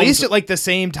These were released films- it like the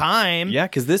same time. Yeah,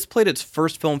 because this played its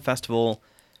first film festival.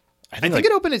 I think like,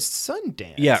 it opened at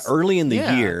Sundance. yeah, early in the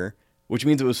Yeah. year, which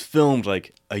means it was filmed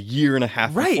like a year and a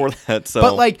half Right. before that. So,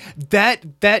 But like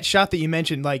that shot that you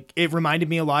mentioned, like it reminded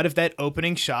me a lot of that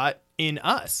opening shot in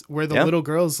Us, where the Yeah. little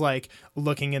girl's like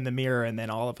looking in the mirror, and then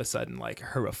all of a sudden, like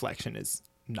her reflection is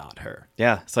not her.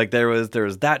 yeah, it's like there was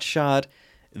that shot.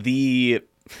 The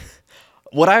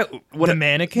The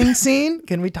mannequin scene.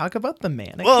 Can we talk about the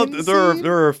mannequin? well, scene?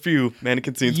 there are a few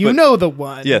mannequin scenes. You but, know the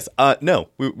one. yes, no,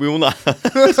 we will not.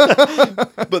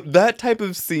 But that type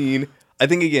of scene, I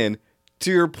think again,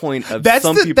 to your point of That's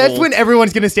some people. that's when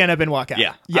everyone's gonna stand up and walk out.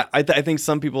 yeah, yeah, I think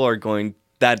some people are going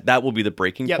that will be the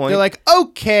breaking yeah. point. They're like,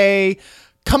 okay,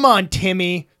 come on,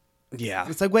 Timmy. yeah,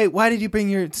 It's like, wait, why did you bring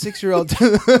your 6-year-old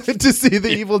to see the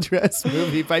Evil Dress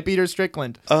movie by Peter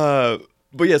Strickland?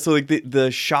 but yeah, so like the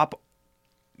shop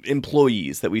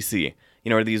employees that we see,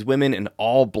 are these women in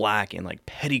all black and like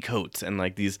petticoats and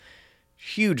like these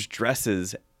huge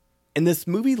dresses. And this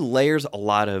movie layers a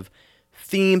lot of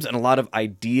themes and a lot of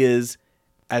ideas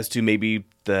as to maybe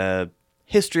the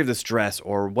history of this dress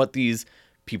or what these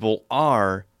people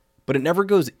are, but it never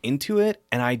goes into it.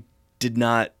 And I did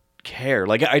not care.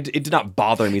 Like it did not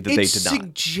bother me that they did not.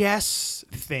 Suggests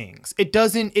things. It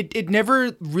doesn't. It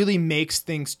never really makes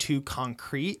things too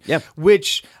concrete. Yeah.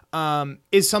 Which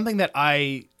is something that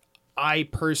I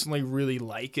personally really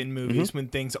like in movies Mm-hmm. when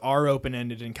things are open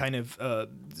ended and kind of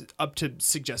up to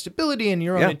suggestibility and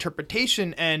your own Yeah.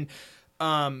 interpretation. And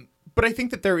but I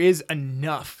think that there is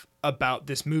enough about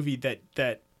this movie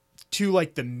that to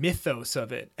like the mythos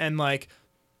of it and like.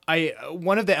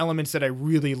 One of the elements that I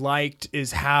really liked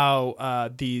is how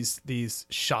these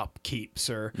shopkeeps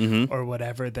or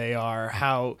whatever they are,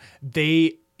 how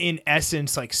they in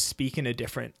essence like speak in a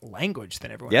different language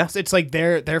than everyone Yeah. else. It's like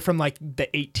they're from like the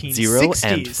 1860s. 0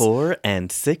 and 4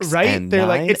 and 6 Right? and They're 9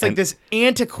 like it's like and- this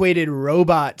antiquated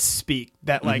robot speak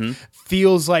that like Mm-hmm.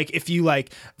 feels like if you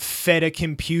like fed a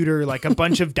computer like a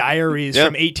bunch of diaries Yep.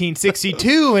 from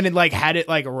 1862 and it like had it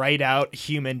like write out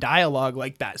human dialogue,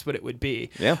 like that's what it would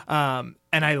be. Yeah.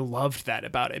 And I loved that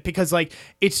about it because like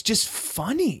it's just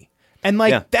funny. And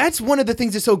like Yeah. that's one of the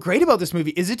things that's so great about this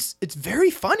movie is it's very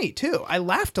funny too. I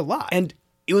laughed a lot. And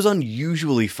it was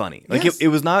unusually funny. Like Yes. it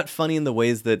was not funny in the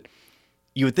ways that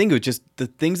you would think. It was just the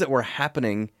things that were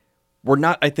happening were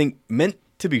not, I think, meant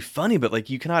to be funny, but like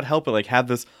you cannot help but like have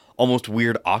this almost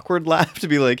weird, awkward laugh to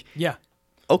be like, yeah.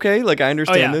 okay, like I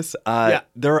understand yeah. this. Yeah.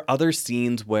 There are other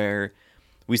scenes where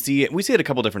we see it a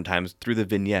couple different times through the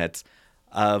vignettes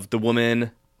of the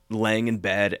woman laying in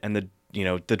bed and the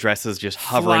dress is just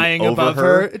hovering Flying over above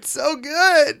her. It's so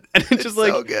good. And it's just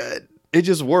like so good. it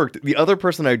just worked. The other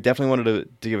person I definitely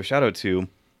wanted to give a shout out to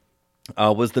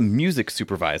was the music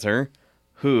supervisor,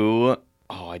 who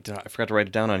I forgot to write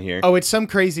it down on here. Oh, it's some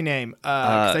crazy name.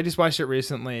 'Cause I just watched it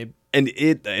recently. And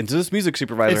this music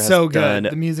supervisor It's has so good. done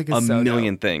The music is a so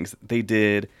million things. They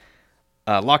did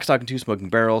Lock, Stock, and Two Smoking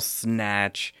Barrels,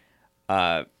 Snatch,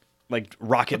 like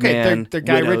Rocket Okay, Man. they're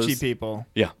Guy Widows. Ritchie people.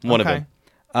 Yeah, one of Okay.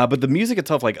 them. But the music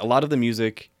itself, like a lot of the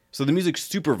music, so the music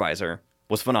supervisor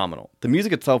was phenomenal. The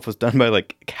music itself was done by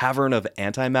like Cavern of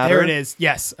Antimatter. There it is.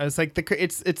 Yes, I was like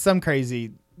it's some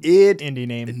crazy It indie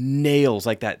name. nails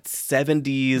like that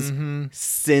 70s Mm-hmm.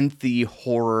 synthy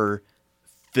horror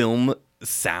film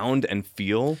sound and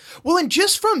feel. Well, and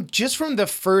just from the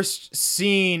first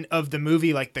scene of the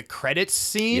movie, like the credits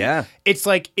scene, Yeah. it's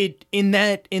like it in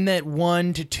that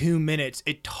 1 to 2 minutes,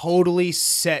 it totally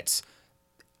sets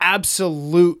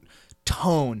absolute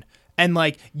tone. And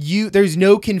like there's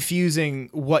no confusing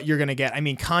what you're gonna get. I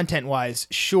mean, content wise,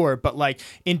 sure, but like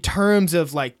in terms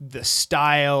of like the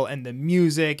style and the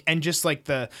music and just like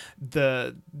the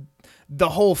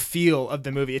whole feel of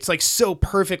the movie, it's like so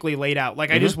perfectly laid out.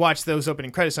 Like I just watched those opening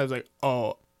credits, and I was like,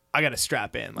 oh, I gotta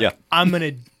strap in. Like, Yeah. I'm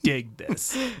gonna dig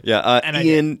this. Yeah, And I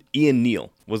Ian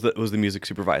Neal was the music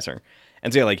supervisor.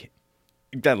 And so yeah, like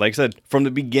I said, from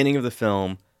the beginning of the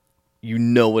film, you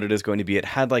know what it is going to be. It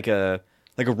had like a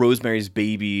Rosemary's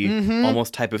Baby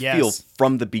almost type of Yes. feel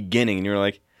from the beginning, and you're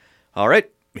like, all right,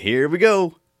 here we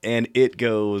go. And it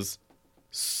goes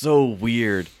so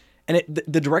weird. And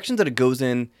the directions that it goes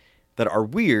in that are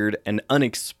weird and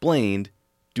unexplained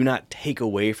do not take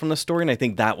away from the story, and I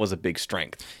think that was a big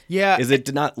strength. Yeah. Is it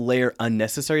did not layer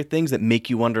unnecessary things that make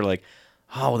you wonder like,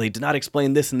 oh, they did not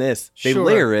explain this and this. They Sure.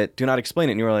 layer it, do not explain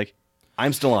it, and you're like,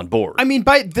 I'm still on board. I mean,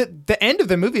 by the end of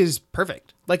the movie is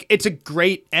perfect. Like, it's a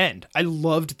great end. I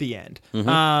loved the end.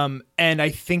 And I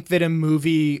think that a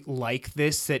movie like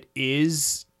this that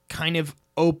is kind of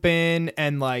open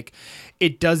and like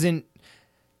it doesn't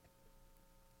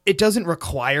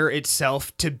require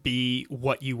itself to be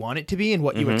what you want it to be and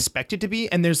what you expect it to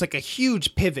be. And there's like a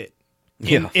huge pivot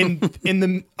in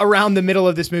the around the middle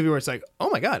of this movie where it's like, oh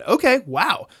my God, okay,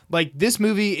 wow. Like, this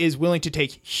movie is willing to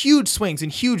take huge swings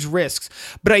and huge risks.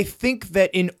 But I think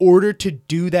that in order to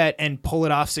do that and pull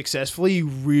it off successfully, you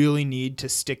really need to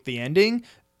stick the ending.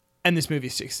 And this movie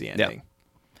sticks the ending. Yeah.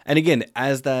 And again,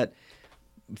 as that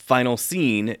final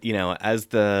scene, you know, as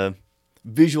the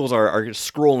visuals are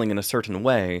scrolling in a certain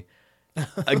way,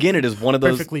 again, it is one of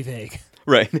those Perfectly vague.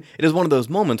 right. It is one of those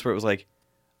moments where it was like,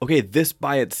 okay, this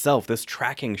by itself, this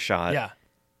tracking shot Yeah.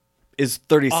 is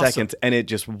 30 Awesome. seconds and it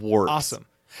just works. Awesome.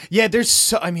 Yeah, there's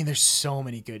so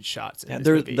many good shots in this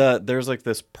movie. There's like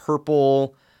this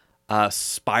purple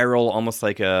spiral, almost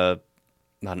like not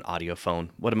an audio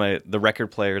phone. The record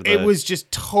player? It was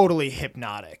just totally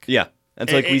hypnotic. Yeah. And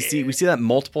so like we see that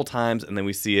multiple times, and then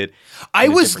we see it. I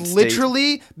in a was different state.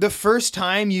 literally the first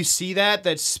time you see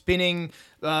that spinning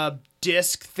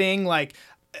disc thing, like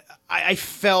I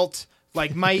felt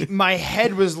like my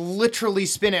head was literally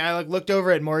spinning. I like looked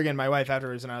over at Morgan, my wife,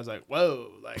 afterwards, and I was like, "Whoa!"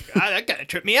 Like that kind of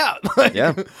tripped me out. Like,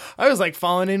 Yeah. I was like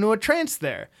falling into a trance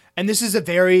there. And this is a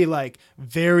very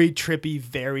trippy,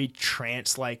 very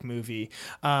trance-like movie.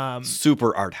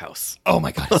 Super art house. Oh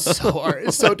my God, it's so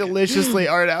it's so deliciously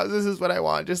art house. This is what I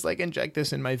want. Just like inject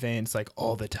this in my veins like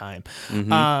all the time.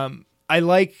 I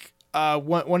like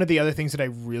one of the other things that I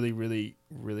really, really,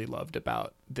 really loved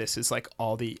about this is like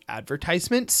all the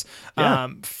advertisements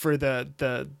for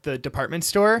the department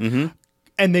store.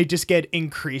 And they just get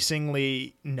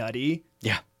increasingly nutty.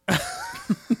 Yeah.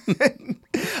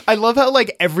 I love how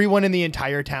like everyone in the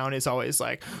entire town is always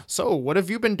like, so what have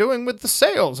you been doing with the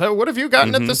sales? What have you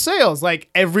gotten at the sales? Like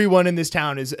everyone in this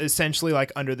town is essentially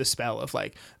like under the spell of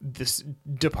like this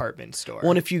department store.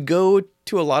 Well, and if you go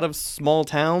to a lot of small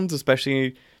towns,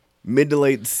 especially mid to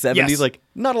late 70s, Yes. like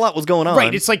not a lot was going on.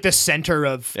 Right, it's like the center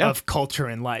of culture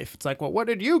and life. It's like, well, what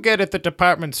did you get at the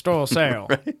department store sale?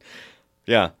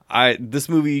 Yeah. This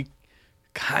movie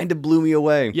kind of blew me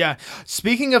away. Yeah.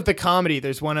 Speaking of the comedy,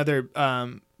 there's one other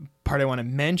part I want to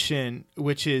mention,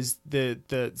 which is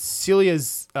the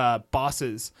Celia's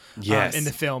bosses Yes. in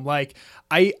the film. Like,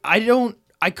 I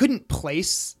couldn't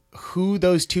place who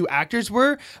those two actors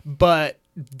were, but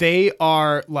they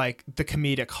are like the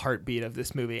comedic heartbeat of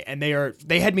this movie, and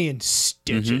they had me in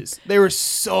stitches. They were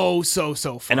so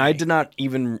funny. And I did not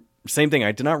even, same thing,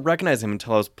 I did not recognize him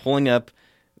until I was pulling up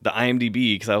the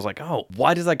IMDb, because I was like, oh,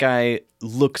 why does that guy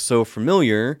look so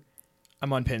familiar?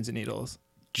 I'm on pins and needles.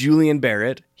 Julian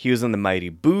Barrett, he was in The Mighty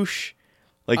Boosh.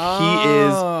 Like, he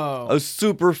is a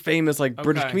super famous, like,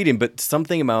 British comedian, but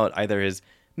something about either his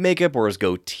makeup or his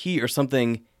goatee or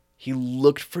something, he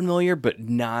looked familiar, but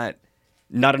not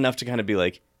enough to kind of be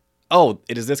like, oh,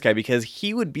 it is this guy, because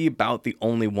he would be about the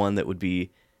only one that would be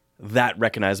that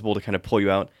recognizable to kind of pull you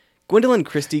out. Gwendolyn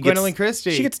Christie.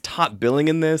 She gets top billing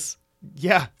in this.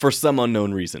 Yeah. For some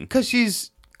unknown reason. Because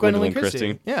she's Gwendolyn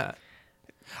Christie. Yeah.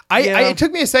 It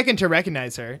took me a second to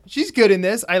recognize her. She's good in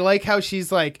this. I like how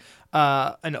she's like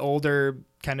an older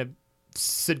kind of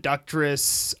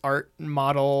seductress art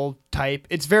model type.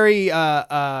 It's very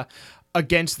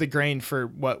against the grain for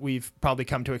what we've probably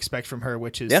come to expect from her,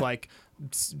 which is like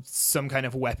some kind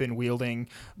of weapon wielding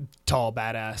tall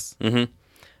badass.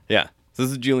 Yeah. So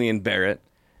this is Julian Barrett.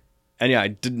 And yeah, I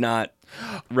did not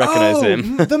recognize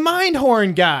him. The mind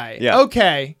horn guy. Yeah.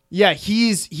 Okay. Yeah,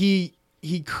 he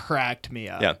cracked me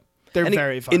up. Yeah. They're And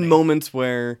very funny. in moments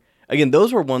where, again,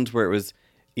 those were ones where it was,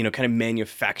 kind of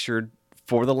manufactured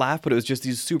for the laugh, but it was just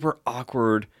these super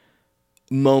awkward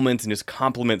moments and just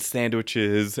compliment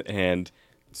sandwiches and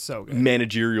so good.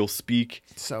 managerial speak.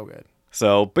 So good.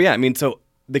 So, but yeah, so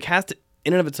the cast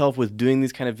in and of itself was doing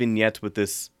these kind of vignettes with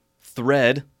this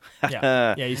thread.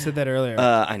 Yeah, you said that earlier.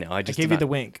 I know. I gave you the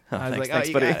wink. I was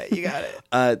thanks, like, buddy. you got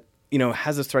it.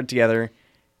 Has this thread together,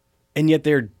 and yet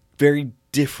they're very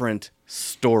different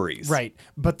stories. Right,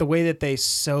 but the way that they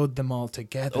sewed them all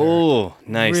together. Oh,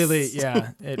 nice. Really,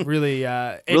 yeah. It really,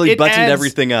 really buttoned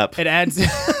everything up. It adds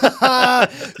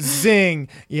zing.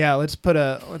 Yeah, let's put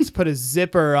a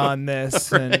zipper on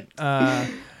this, and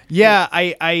yeah,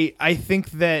 I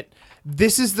think that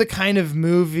this is the kind of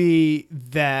movie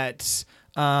that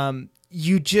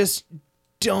you just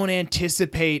don't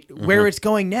anticipate where it's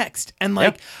going next, and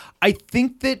like I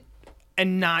think that.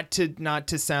 And not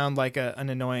to sound like an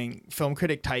annoying film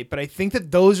critic type, but I think that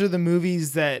those are the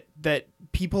movies that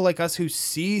people like us who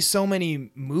see so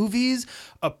many movies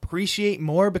appreciate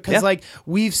more, because Yeah. like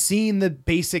we've seen the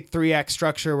basic 3-act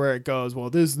structure where it goes, well,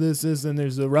 this, and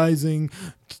there's a rising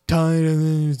tide, and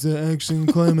then there's the action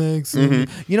climax. And,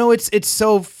 you know, it's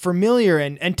so familiar,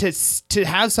 and to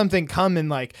have something come and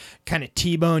like kind of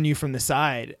T-bone you from the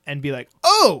side and be like,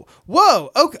 oh, whoa,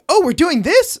 okay, oh, we're doing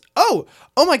this. Oh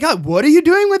my God, what are you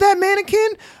doing with that mannequin?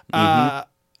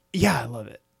 Yeah, I love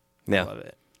it. Yeah. I love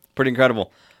it. Pretty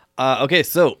incredible. Okay,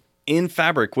 so In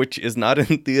Fabric, which is not in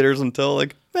theaters until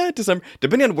like December,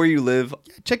 depending on where you live.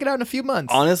 Check it out in a few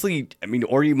months. Honestly, I mean,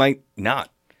 or you might not.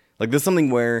 Like, this is something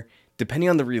where, depending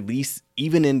on the release,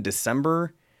 even in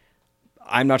December,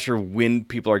 I'm not sure when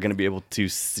people are going to be able to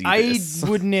see this. I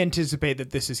wouldn't anticipate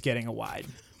that this is getting a wide.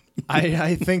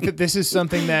 I think that this is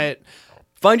something that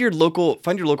Find your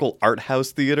local art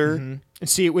house theater.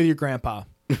 see it with your grandpa.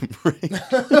 Bring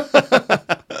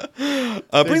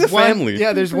the family.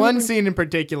 There's one scene in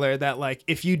particular that, like,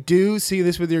 if you do see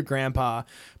this with your grandpa,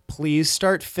 please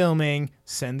start filming,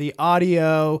 send the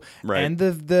audio, Right. and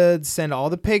the send all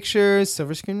the pictures.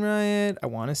 Silver Screen Riot. I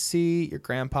want to see your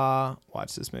grandpa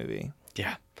watch this movie.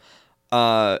 Yeah.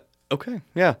 Okay.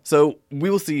 Yeah. So we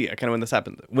will see kind of when this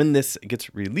happens, when this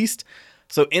gets released.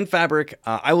 So In Fabric,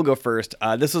 I will go first.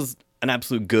 This was an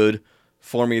absolute good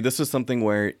for me. This was something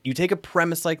where you take a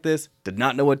premise like this, did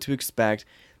not know what to expect.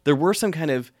 There were some kind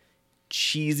of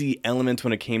cheesy elements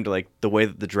when it came to like the way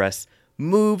that the dress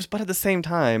moves, but at the same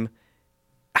time,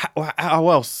 how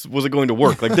else was it going to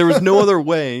work? Like, there was no other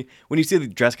way. When you see the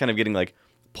dress kind of getting like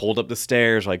pulled up the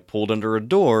stairs, like pulled under a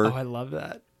door. Oh, I love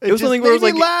that. It was just something where it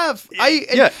made was me like- laugh.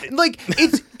 Yeah. Like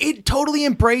it totally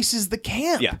embraces the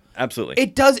camp. Yeah, absolutely.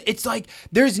 It does. It's like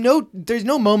there's no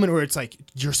moment where it's like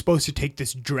you're supposed to take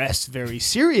this dress very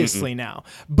seriously now,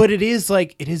 but it is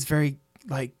very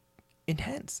like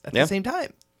intense at Yeah. the same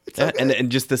time. It's so Yeah, good.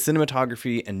 and just the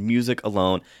cinematography and music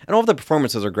alone, and all of the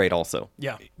performances are great also.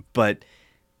 Yeah. But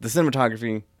the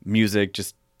cinematography, music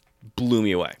just blew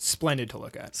me away. Splendid to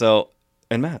look at. So,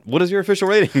 and Matt, what is your official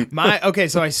rating? Okay,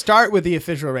 so I start with the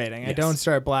official rating. I don't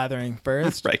start blathering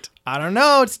first. Right. I don't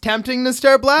know. It's tempting to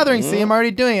start blathering. See, I'm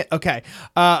already doing it. Okay.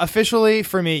 Officially,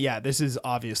 for me, yeah, this is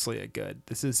obviously a good.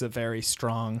 This is a very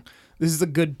strong. This is a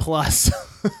good plus.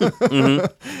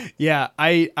 Yeah,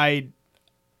 I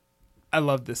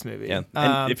love this movie. Yeah.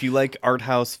 And if you like art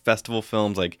house festival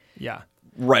films, like Yeah.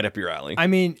 right up your alley. I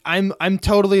mean, I'm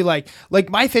totally like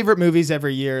my favorite movies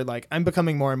every year. Like, I'm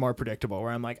becoming more and more predictable.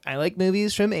 Where I'm like, I like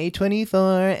movies from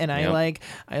A24, and I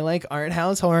like art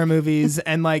house horror movies,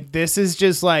 and like this is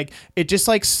just like it just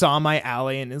like saw my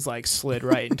alley and is like slid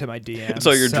right into my DM.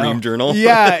 So your dream journal.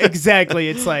 Yeah, exactly.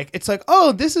 It's like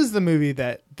oh, this is the movie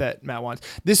that Matt wants.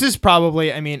 This is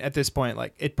probably, I mean, at this point,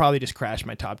 like it probably just crashed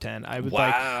my top 10. I would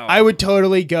Wow. I would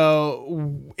totally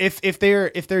go if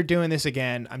they're doing this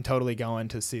again. I'm totally going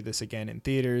to see this again in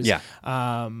theaters. Yeah.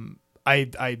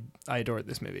 I adore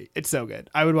this movie. It's so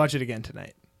good. I would watch it again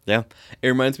tonight. Yeah. It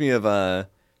reminds me of so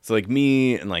like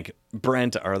me and like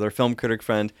Brent, our other film critic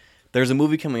friend, there's a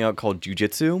movie coming out called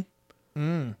Jiu-Jitsu.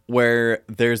 Where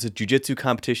there's a jiu-jitsu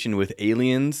competition with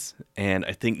aliens, and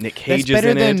I think Nick Cage That's is better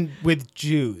in than it. with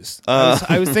Jews.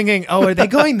 I was thinking, oh, are they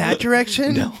going that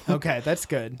direction? No. Okay, that's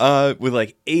good. With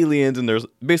like aliens, and there's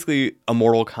basically a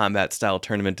Mortal Kombat style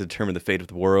tournament to determine the fate of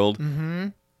the world. Mm-hmm.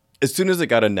 As soon as it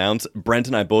got announced, Brent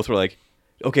and I both were like,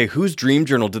 okay, whose dream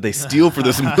journal did they steal for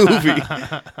this movie?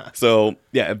 So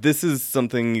yeah, if this is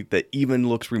something that even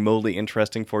looks remotely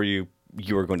interesting for you,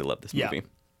 you are going to love this Yeah. movie.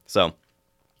 So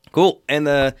cool. And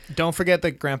Don't forget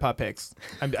the grandpa pics.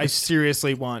 I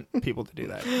seriously want people to do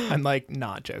that. I'm like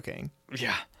not joking.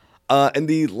 yeah. And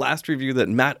the last review that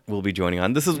Matt will be joining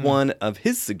on, this is one of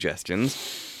his suggestions.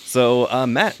 So,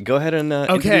 Matt, go ahead and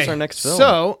introduce our next film.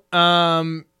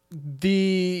 So,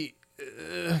 the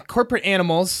Corporate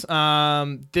Animals.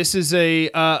 This is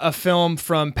a film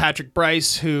from Patrick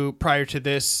Bryce, who prior to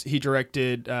this he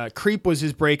directed Creep was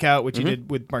his breakout, which he did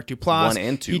with Mark Duplass. 1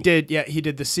 and 2. He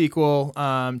did the sequel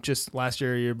just last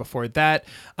year, or year before that.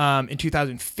 In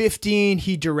 2015,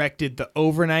 he directed The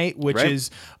Overnight, which Right.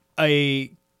 is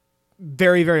a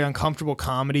very, very uncomfortable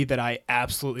comedy that I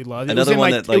absolutely loved. Another one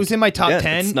that, like, it was in my top yeah, it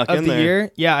 10 snuck of in the there.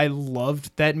 year. Yeah, I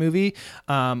loved that movie.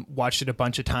 Watched it a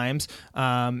bunch of times.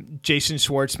 Jason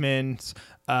Schwartzman's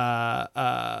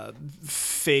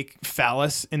fake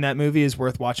phallus in that movie is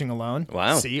worth watching alone.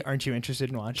 Wow. See, aren't you interested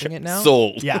in watching it now?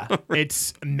 Sold. Yeah,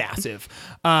 it's massive.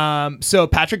 So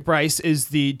Patrick Bryce is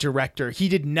the director. He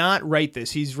did not write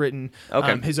this. He's written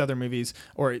his other movies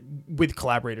or with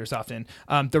collaborators often.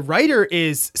 The writer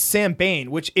is Sam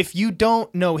Bain, which if you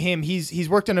don't know him, he's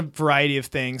worked on a variety of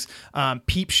things.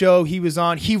 Peep Show he was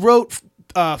on. He wrote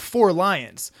Four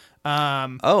Lions.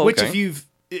 Oh, Which okay. if you've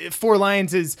Four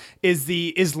Lions is the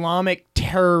Islamic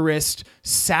terrorist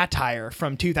satire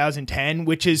from 2010,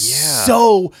 which is Yeah.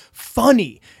 so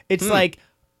funny. It's like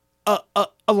a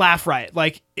laugh riot.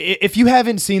 Like if you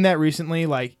haven't seen that recently,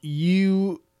 like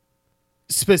you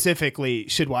specifically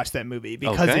should watch that movie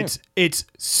because Okay. it's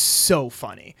so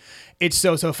funny. It's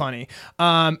so funny.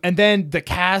 And then the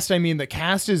cast, I mean, the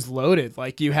cast is loaded.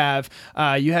 Like you have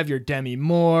your Demi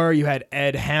Moore, you had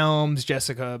Ed Helms,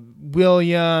 Jessica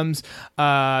Williams,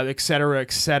 et cetera,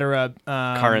 et cetera.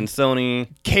 Karan Sony.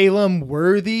 Calum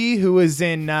Worthy, who was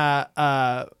in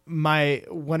one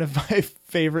of my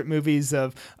favorite movies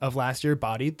of last year,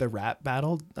 Bodied, the rap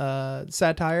battle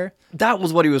satire. That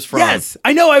was what he was from. Yes,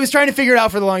 I know. I was trying to figure it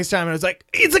out for the longest time, and I was like,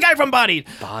 "It's the guy from Bodied."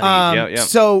 Bodied, yeah.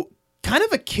 So kind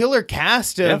of a killer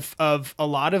cast of a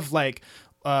lot of like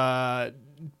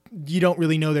you don't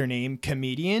really know their name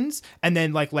comedians, and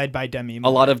then like led by Demi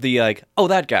Moore. A lot of the like, oh,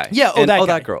 that guy. Yeah, and, that guy.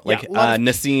 that girl. Yeah, Like a lot of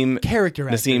Nassim character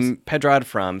actors. Nassim Pedrad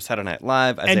from Saturday Night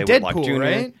Live, and Isaiah Whitlock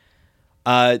Deadpool,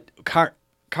 Jr. right?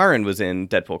 Karen was in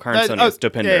Deadpool. Karen Sony is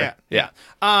Dopinder.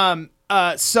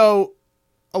 Yeah. So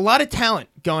a lot of talent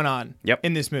going on Yep.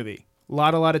 in this movie. A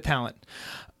lot of talent.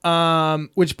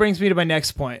 Which brings me to my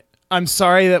next point. I'm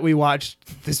sorry that we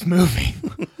watched this movie.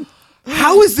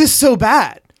 How is this so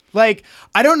bad? Like,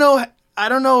 I don't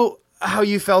know how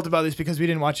you felt about this because we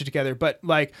didn't watch it together, but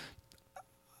like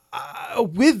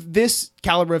with this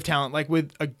caliber of talent, like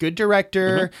with a good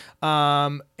director,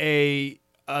 a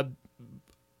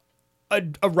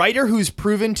writer who's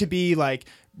proven to be like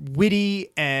witty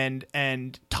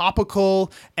and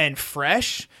topical and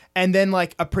fresh, and then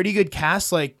like a pretty good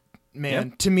cast, like,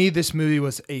 man, to me this movie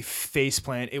was a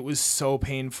faceplant. It was so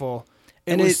painful.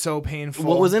 It was so painful.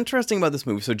 What was interesting about this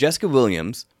movie, so Jessica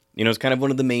Williams, is kind of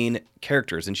one of the main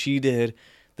characters, and she did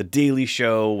The Daily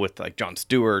Show with like Jon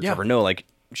Stewart, Trevor Noah. Like,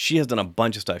 she has done a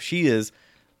bunch of stuff. She is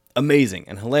amazing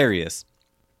and hilarious.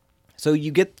 So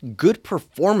you get good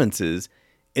performances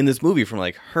in this movie from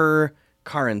like her,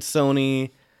 Karan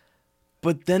Sony,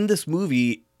 but then this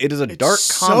movie, it is a dark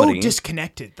comedy. So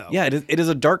disconnected though. Yeah, it is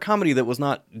a dark comedy that was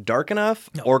not dark enough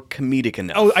or comedic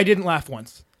enough. Oh, I didn't laugh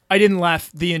once. I didn't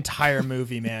laugh the entire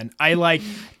movie, man.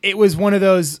 It was one of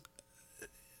those.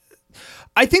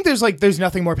 I think there's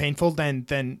nothing more painful than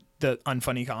the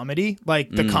unfunny comedy,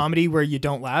 like the comedy where you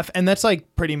don't laugh, and that's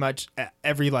like pretty much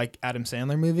every like Adam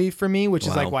Sandler movie for me, which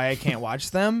is like why I can't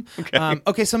watch them.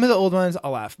 Okay, some of the old ones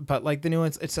I'll laugh, but like the new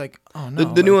ones, it's like, oh no.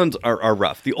 The new ones are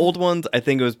rough. The old ones, I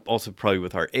think it was also probably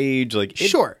with our age. Like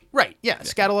Sure, right, yeah.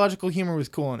 Scatological humor was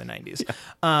cool in the 90s,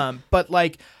 but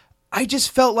like I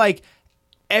just felt like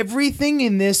everything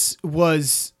in this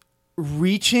was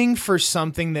reaching for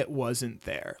something that wasn't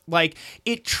there. Like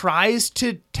it tries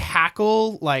to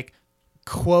tackle like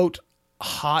quote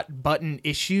hot button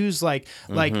issues, like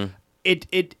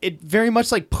it very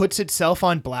much like puts itself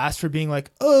on blast for being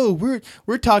like, oh,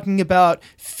 we're talking about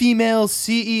female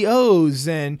CEOs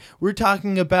and we're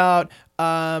talking about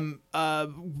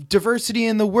diversity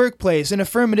in the workplace and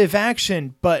affirmative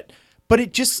action, but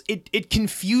it just it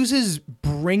confuses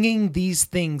bringing these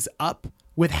things up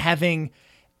with having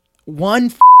one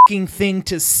fucking thing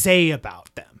to say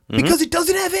about them, because it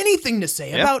doesn't have anything to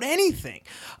say about anything.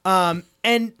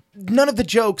 And none of the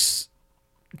jokes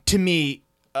to me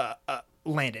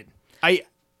landed.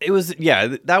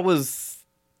 That was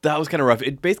kind of rough.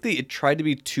 It tried to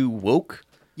be too woke.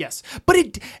 Yes, but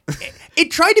it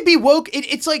tried to be woke.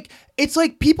 It's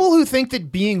like people who think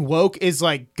that being woke is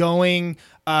like going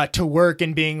to work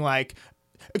and being like,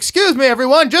 excuse me,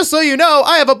 everyone, just so you know,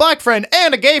 I have a black friend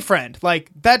and a gay friend. Like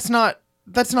that's not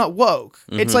woke.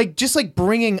 It's like just like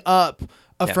bringing up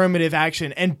affirmative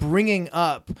action and bringing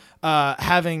up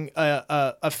having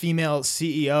a female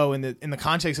CEO in the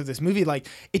context of this movie. Like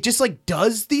it just like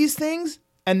does these things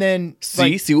and then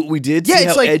See what we did? Yeah, See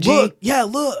it's how like edgy? look. Yeah,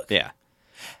 look. Yeah.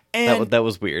 And That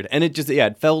was weird. And it just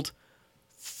it felt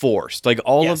forced. Like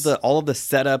all Yes. of the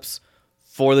setups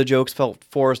for the jokes felt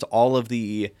forced. All of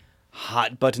the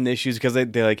hot button issues, because they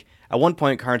like at one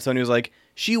point Karan Sony was like,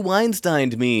 she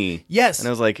Weinsteined me. Yes. And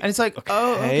I was like, and it's like,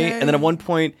 oh, okay. And then at one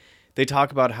point they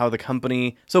talk about how the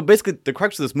company, so basically the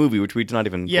crux of this movie, which we did not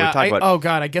even really talk about. Oh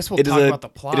god, I guess we'll talk about the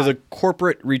plot. It is a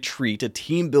corporate retreat, a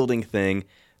team building thing.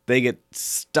 They get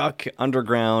stuck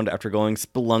underground after going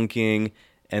spelunking,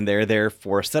 and they're there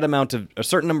for a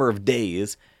certain number of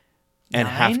days, and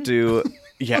 9? have to,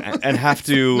 and have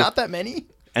to not that many.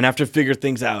 and have to figure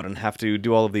things out and have to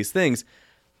do all of these things.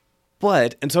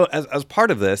 And so as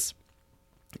part of this,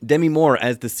 Demi Moore,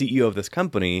 as the CEO of this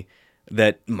company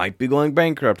that might be going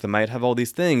bankrupt, that might have all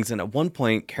these things, and at one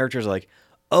point, characters are like,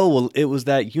 oh, well, it was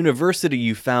that university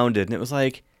you founded. And it was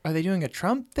like, Are they doing a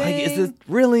Trump thing? is this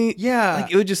really? Yeah.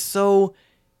 Like, it was just so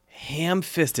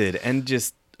ham-fisted and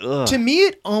just, ugh. To me,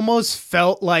 it almost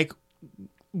felt like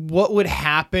what would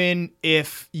happen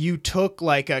if you took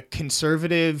like a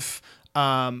conservative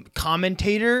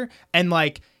commentator and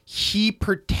like he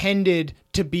pretended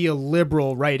to be a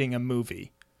liberal writing a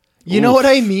movie. You know Oof. what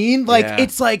I mean? Like Yeah.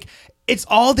 it's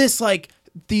all this like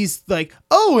these like,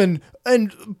 oh,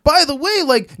 and by the way,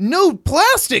 like no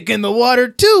plastic in the water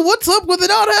too. What's up with it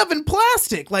not having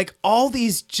plastic? Like all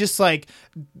these just like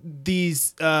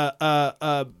these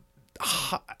I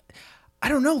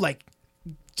don't know, like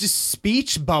just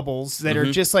speech bubbles that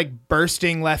are just like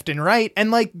bursting left and right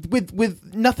and like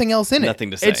with nothing else in it.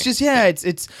 Nothing to say. It's just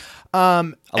it's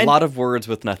a lot of words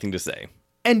with nothing to say.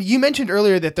 and you mentioned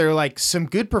earlier that there are like some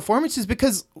good performances,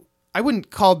 because I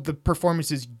wouldn't call the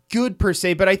performances good per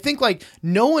se, but I think like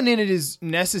no one in it is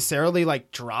necessarily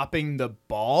like dropping the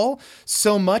ball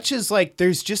so much as like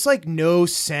there's just like no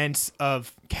sense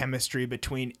of chemistry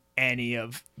between any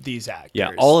of these actors.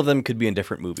 Yeah, all of them could be in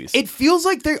different movies. It feels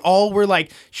like they all were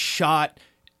like shot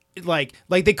like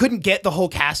they couldn't get the whole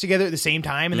cast together at the same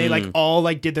time, and they like all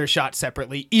like did their shots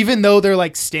separately, even though they're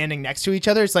like standing next to each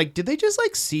other. It's like, did they just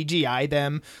like CGI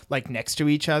them like next to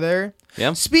each other?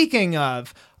 Yeah. Speaking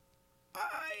of,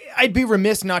 I'd be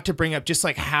remiss not to bring up just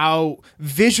like how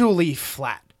visually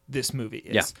flat this movie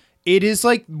is. Yeah. It is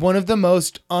like one of the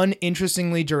most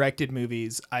uninterestingly directed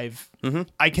movies I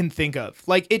can think of.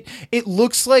 Like it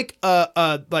looks like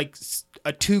a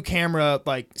 2-camera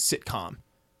like sitcom.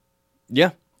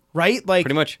 Yeah. Right? Like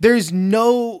Pretty much. there's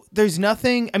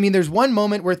nothing. I mean, there's one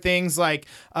moment where things like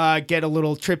get a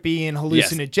little trippy and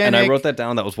Yes. hallucinogenic. And I wrote that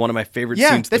down. That was one of my favorite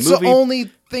Yeah, scenes of that's the movie. the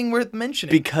only thing worth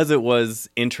mentioning. Because it was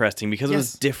interesting, because it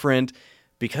was Yes. different,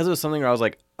 because it was something where I was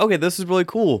like, okay, this is really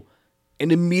cool.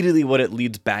 And immediately what it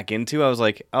leads back into, I was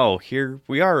like, oh, here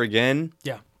we are again.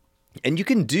 Yeah. And you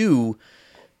can do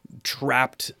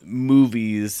trapped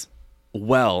movies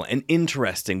well and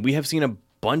interesting. We have seen a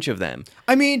bunch of them.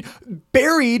 I mean,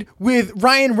 Buried with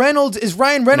Ryan Reynolds is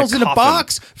Ryan Reynolds in a coffin.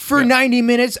 box for Yeah. 90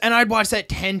 minutes, and I'd watch that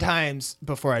 10 times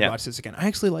before I'd Yeah. watch this again. I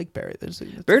actually like Buried. That's a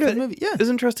Buried fun movie. Yeah. is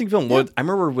an interesting film. Well, I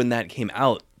remember when that came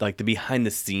out, like the behind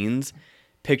the scenes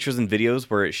pictures and videos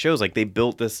where it shows like they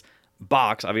built this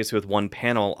box, obviously with one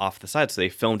panel off the side, so they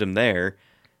filmed him there,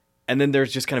 and then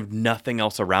there's just kind of nothing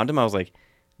else around him. I was like,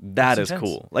 that is intense.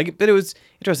 cool. Like, but it was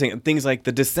interesting. Things like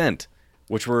The Descent,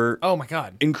 which were Oh my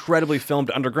God. incredibly filmed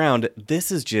underground.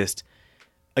 This is just,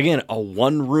 again, a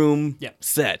one-room Yeah.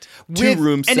 set, With-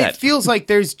 two-room set. And it feels like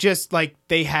there's just like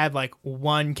they had like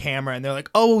one camera and they're like,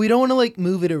 oh, well, we don't want to like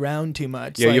move it around too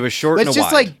much. Yeah, you Like, have a short and let's a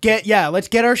just wide. like let's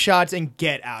get our shots and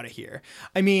get out of here.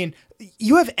 I mean,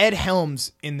 you have Ed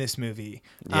Helms in this movie.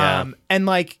 Yeah. And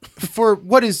like for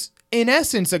what is in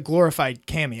essence a glorified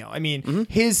cameo. I mean, Mm-hmm.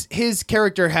 his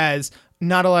character has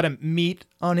not a lot of meat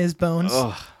on his bones.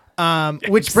 Ugh.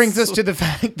 Which brings us to the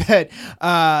fact that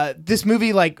this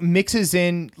movie like mixes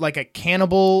in like a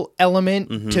cannibal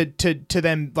element to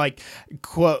them like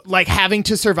quote like having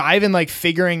to survive and like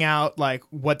figuring out like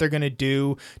what they're gonna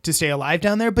do to stay alive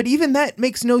down there. But even that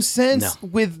makes no sense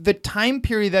with the time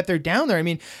period that they're down there. I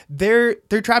mean, they're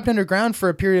trapped underground for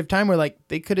a period of time where like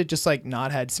they could have just like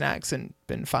not had snacks and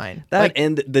been fine. That Like,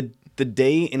 and the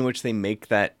day in which they make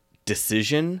that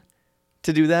decision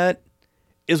to do that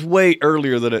is way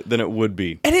earlier than it would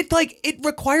be. and it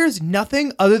requires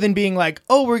nothing other than being like,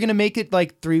 oh, we're gonna make it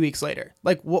like 3 weeks later.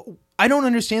 Like, what? I don't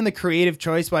understand the creative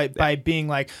choice by being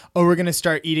like, oh, we're gonna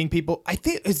start eating people. I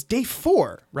think it's day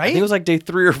 4, right? I think it was like day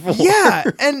 3 or 4. Yeah,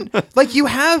 and like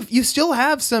you still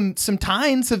have some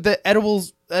tines of the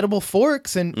edible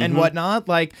forks and whatnot.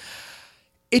 Like,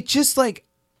 it just like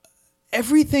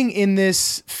everything in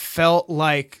this felt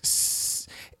like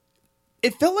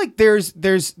it felt like there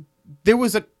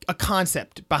was a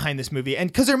concept behind this movie,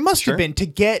 and because there must Sure. have been to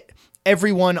get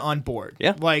everyone on board.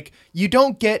 Yeah. Like you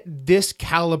don't get this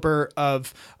caliber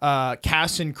of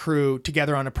cast and crew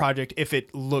together on a project if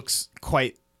it looks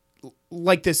quite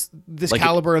like this Like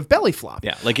caliber of belly flop.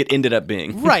 Yeah, like it ended up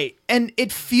being. Right. And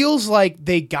it feels like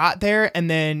they got there and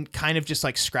then kind of just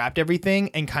like scrapped everything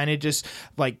and kind of just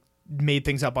like made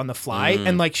things up on the fly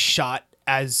and like shot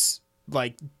as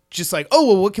like just like, oh,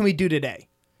 well, what can we do today?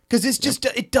 Because it's just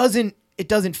it doesn't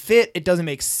fit. It doesn't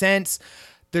make sense.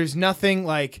 There's nothing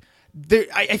like there.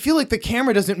 I feel like the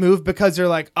camera doesn't move because they're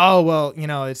like, oh, well, you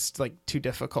know, it's like too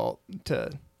difficult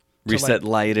to Reset like-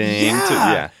 lighting.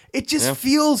 Yeah. To, It just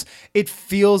Yeah.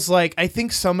 feels like I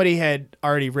think somebody had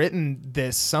already written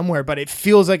this somewhere, but it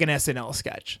feels like an SNL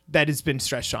sketch that has been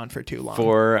stretched on for too long.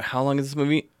 For how long is this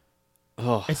movie?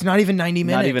 Oh, It's not even 90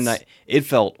 minutes. not even it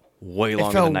felt way longer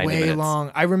It felt than 90 way minutes.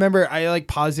 long. I remember I like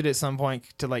paused it at some point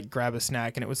to like grab a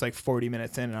snack, and it was like 40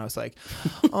 minutes in, and I was like,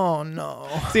 "Oh no!"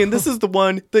 See, and this is the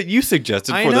one that you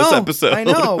suggested I for know, this episode. I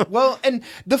know. Well, and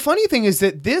the funny thing is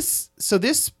that this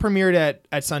premiered at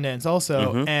Sundance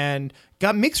also, Mm-hmm. and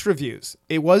got mixed reviews.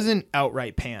 It wasn't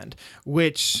outright panned,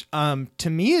 which to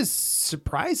me is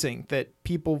surprising that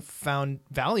people found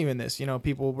value in this. You know,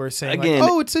 people were saying Again, like,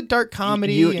 "Oh, it's a dark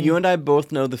comedy." You and I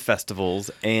both know the festivals,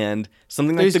 and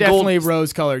something like there's the definitely gold,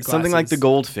 rose-colored glasses. something like the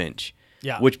Goldfinch,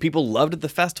 Yeah. which people loved at the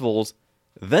festivals.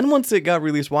 Then once it got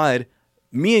released wide,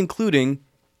 me including,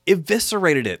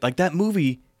 eviscerated it. Like that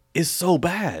movie is so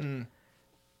bad.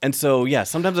 And so yeah,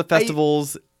 sometimes at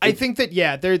festivals, I think that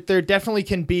there definitely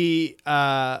can be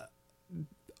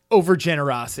over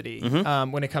generosity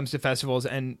when it comes to festivals,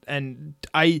 and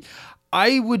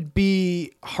I would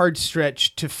be hard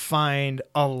stretched to find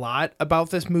a lot about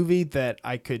this movie that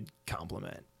I could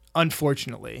compliment.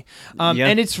 Unfortunately, Yeah.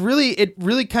 and it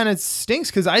really kind of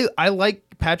stinks because I like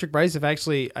Patrick Brice.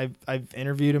 I've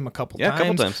interviewed him a couple Yeah, a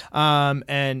couple times. times.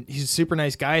 And he's a super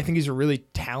nice guy. I think he's a really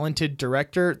talented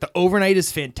director. The Overnight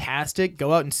is fantastic.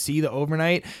 Go out and see The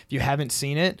Overnight if you haven't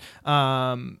seen it.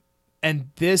 And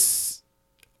this,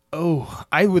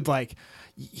 I would like,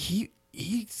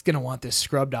 he's gonna want this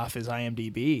scrubbed off his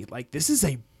IMDb. Like, this is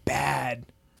a bad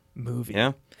movie.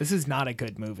 Yeah. This is not a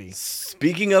good movie.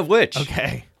 speaking of which,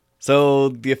 Okay. so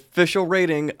the official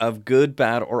rating of Good,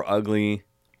 Bad, or Ugly,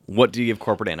 what do you give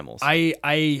Corporate Animals?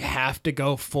 I have to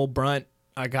go full brunt.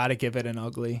 I gotta give it an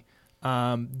ugly.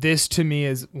 This to me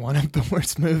is one of the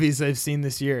worst movies I've seen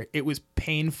this year. It was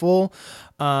painful.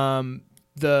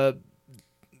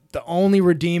 The only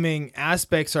redeeming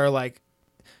aspects are like,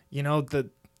 you know,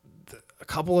 a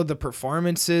couple of the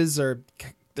performances they're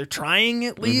trying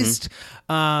at least.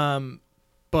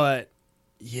 But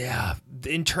yeah,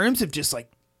 in terms of just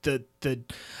like the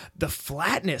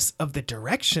flatness of the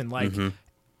direction, like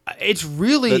it's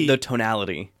really the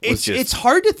tonality was it's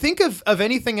hard to think of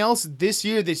anything else this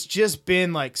year that's just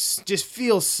been like just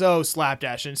feels so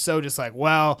slapdash and so just like,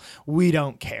 well, we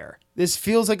don't care. This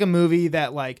feels like a movie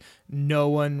that like no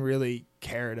one really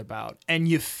cared about, and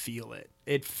you feel it.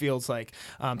 It feels like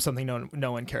something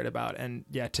no one cared about, and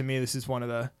yeah, to me, this is one of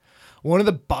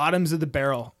the bottoms of the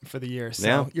barrel for the year. So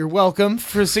Yeah. you're welcome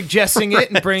for suggesting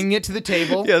it and bringing it to the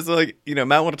table. Yeah, so like, you know,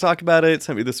 Matt wanted to talk about it,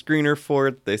 sent me the screener for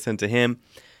it, they sent to him.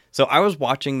 So I was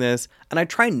watching this, and I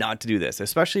try not to do this,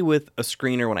 especially with a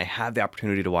screener when I have the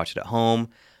opportunity to watch it at home.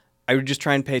 I would just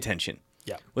try and pay attention.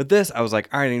 Yeah. With this, I was like,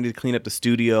 all right, I need to clean up the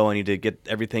studio. I need to get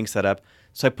everything set up.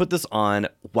 So I put this on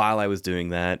while I was doing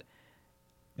that.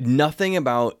 Nothing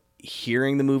about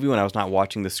hearing the movie when I was not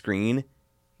watching the screen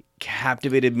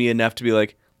captivated me enough to be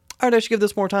like, all right, I should give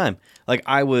this more time. Like,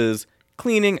 I was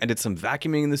cleaning, I did some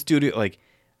vacuuming in the studio, like,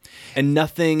 and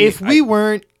nothing. If we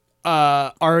weren't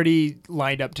already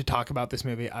lined up to talk about this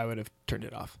movie, I would have turned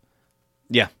it off.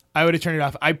 Yeah. I would have turned it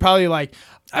off. I'd probably like.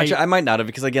 Actually, I might not have,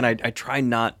 because again, I try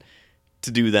not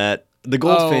to do that. The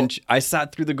Goldfinch, I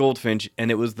sat through The Goldfinch,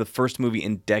 and it was the first movie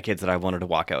in decades that I wanted to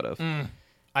walk out of.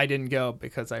 I didn't go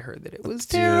because I heard that it was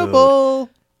Dude. terrible.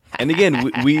 And again,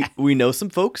 we know some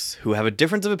folks who have a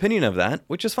difference of opinion of that,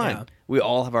 which is fine. Yeah. We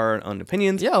all have our own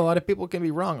opinions. Yeah, a lot of people can be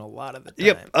wrong a lot of the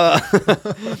time.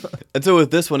 Yep. And so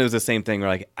with this one, it was the same thing. Where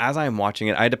like, as I'm watching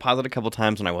it, I had to pause it a couple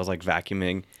times when I was like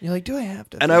vacuuming, You're like, do I have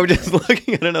to? and I was just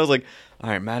looking at it, and I was like, all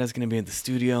right, Matt is going to be in the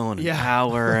studio in an Yeah.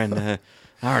 hour, and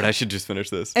all right, I should just finish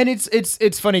this. And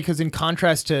it's funny because in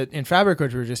contrast to In Fabric,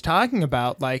 which we were just talking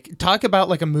about, like talk about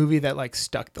like a movie that like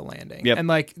stuck the landing Yep. and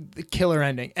like the killer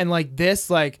ending, and like this,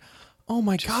 like, oh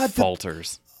my god,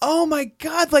 Falters. oh my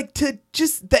god, like to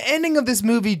just the ending of this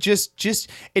movie, just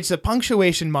it's a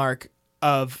punctuation mark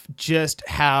of just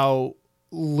how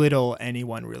little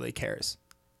anyone really cares.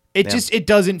 It Yeah. just it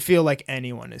doesn't feel like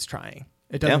anyone is trying.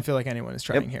 It doesn't Yeah. feel like anyone is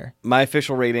trying here. My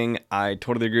official rating, I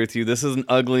totally agree with you. This is an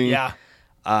ugly. Yeah.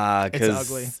 It's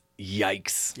ugly.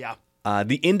 Yikes. Yeah.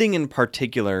 The ending in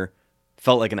particular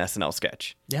felt like an SNL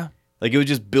sketch. Yeah. Like it was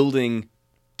just building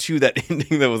to that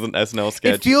ending that was an SNL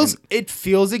sketch. It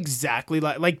feels exactly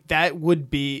like that would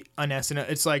be an SNL.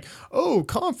 It's like, oh,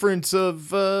 conference of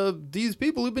these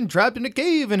people who've been trapped in a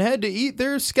cave and had to eat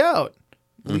their scout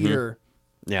leader.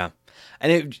 Yeah.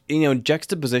 And it, you know,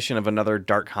 juxtaposition of another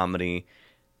dark comedy,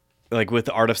 like with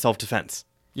The Art of Self-Defense.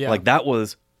 Yeah. Like that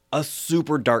was a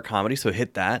super dark comedy. So it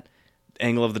hit that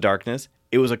angle of the darkness.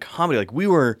 It was a comedy. Like we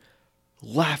were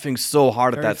laughing so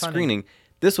hard Very at that funny. screening.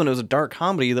 This one, it was a dark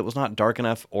comedy that was not dark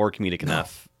enough or comedic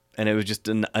enough. And it was just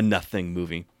a nothing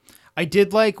movie. I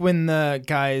did like when the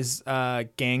guy's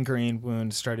gangrene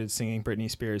wound started singing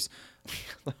Britney Spears.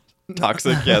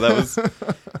 toxic. Yeah, that was.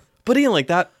 But again, like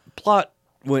that plot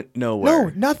went nowhere.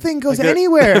 No, nothing goes Like, there-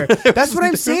 anywhere. That's what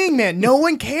I'm saying, man. No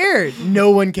one cared. No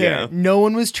one cared. Yeah. No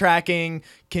one was tracking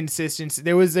consistency.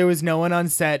 There was no one on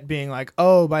set being like,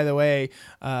 "Oh, by the way,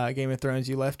 Game of Thrones,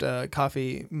 you left a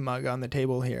coffee mug on the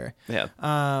table here." Yeah.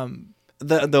 Um,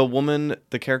 The woman,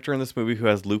 the character in this movie who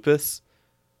has lupus,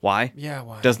 why? yeah,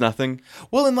 why? Does nothing.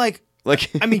 Well, and like,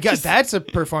 Like I mean, God, just- that's a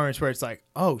performance where it's like,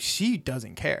 oh, she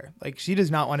doesn't care. Like, she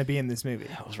does not want to be in this movie,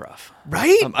 that was rough.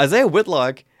 right? Isaiah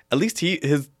Whitlock, at least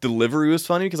his delivery was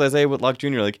funny because Isaiah Whitlock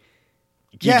Jr. like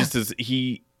he Yeah. just is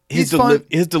He's fun.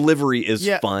 his delivery is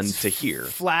Yeah, fun it's to hear.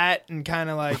 Flat and kind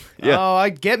of like, Yeah. oh,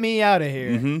 get me out of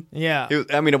here. Mhm. Yeah.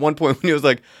 I mean, at one point when he was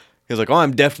like, "Oh,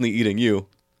 I'm definitely eating you."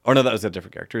 Or no, that was a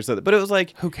different character. So, but it was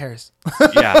like, Who cares?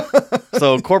 yeah.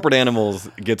 So corporate animals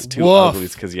gets two Woof.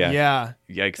 uglies because yeah, Yeah.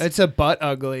 yikes. It's a butt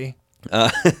ugly.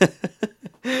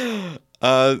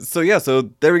 So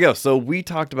there we go. So we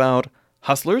talked about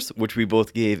Hustlers, which we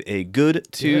both gave a good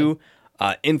to.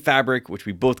 In Fabric, which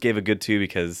we both gave a good to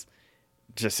because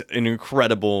just an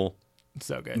incredible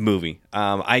So good. movie.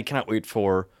 I cannot wait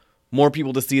for more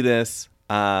people to see this.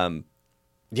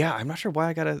 Yeah, I'm not sure why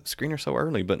I got a screener so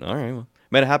early, but all right, well,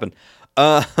 made it happen.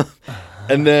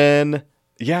 And then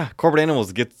yeah, corporate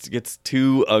animals gets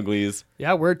two uglies.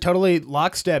 Yeah, we're totally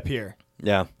lockstep here.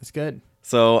 Yeah. It's good.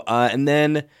 So and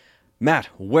then Matt,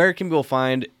 where can people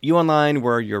find you online?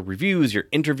 Where are your reviews, your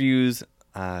interviews?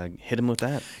 Hit him with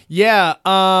that. Yeah.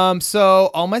 So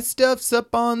all my stuff's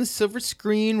up on the Silver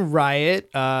Screen Riot.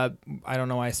 I don't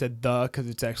know why I said because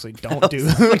it's actually don't do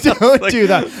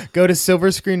that. Go to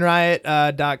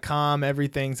silverscreenriot.com.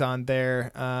 Everything's on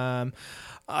there.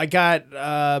 I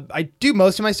do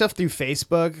most of my stuff through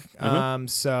Facebook.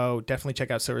 So definitely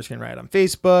check out Silver Screen Riot on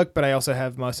Facebook, but I also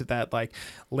have most of that like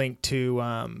linked to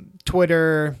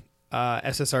Twitter,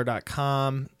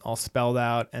 ssr.com, all spelled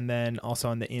out, and then also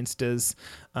on the Instas,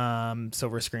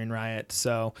 Silver Screen Riot.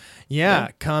 So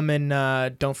yeah, come and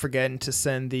don't forget to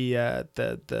send the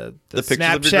pictures of your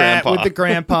Snapchat grandpa. with the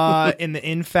grandpa in the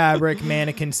In Fabric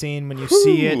mannequin scene. When you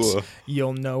see Ooh. it,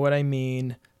 you'll know what I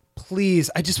mean. Please,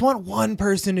 I just want one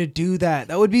person to do that.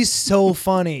 That would be so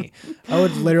funny. I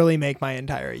would literally make my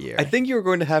entire year. I think you were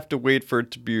going to have to wait for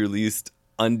it to be released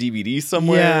on DVD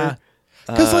somewhere. Yeah.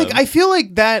 Because like I feel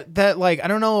like that like I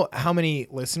don't know how many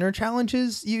listener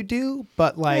challenges you do,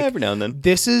 but like Yeah, every now and then.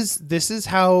 this is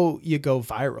how you go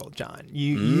viral, John.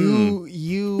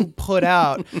 You put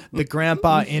out the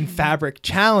Grandpa in Fabric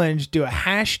challenge, do a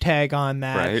hashtag on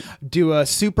that, Right. do a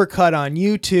supercut on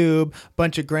YouTube.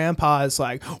 Bunch of grandpas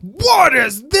like, what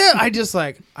is this? I just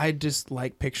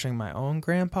like picturing my own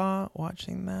grandpa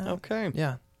watching that. Okay.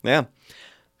 Yeah. Yeah.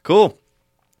 Cool.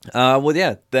 Well,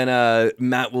 yeah. Then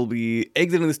Matt will be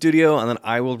exiting the studio, and then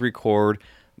I will record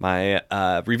my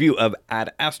review of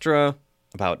Ad Astra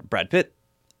about Brad Pitt.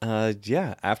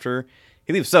 Yeah, after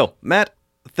he leaves. So, Matt,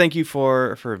 thank you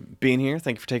for being here.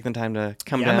 Thank you for taking the time to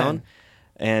come Yeah, down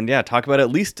man. and talk about at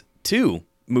least two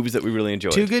movies that we really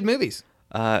enjoyed. Two good movies.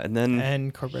 And then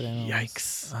And Corporate Animals.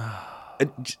 yikes.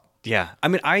 Yeah, I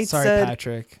mean, Sorry,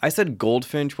 Patrick. I said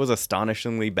Goldfinch was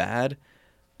astonishingly bad,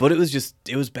 but it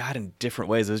was bad in different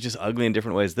ways. It was just ugly in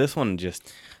different ways. This one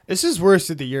just, This is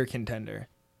worst of the year contender.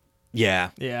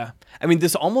 yeah. Yeah. I mean,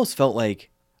 this almost felt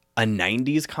like a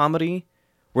 90s comedy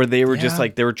where they were just Yeah.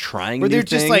 like, they were trying Where new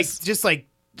they're things. just like,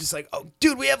 oh,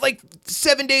 dude, we have like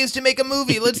 7 days to make a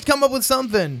movie. Let's come up with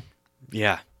something.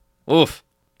 Yeah. Oof.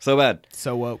 So bad.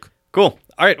 So woke. Cool.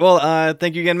 All right. Well,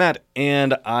 thank you again, Matt.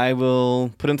 And I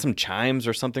will put in some chimes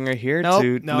or something right here No,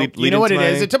 to no, lead you know what into it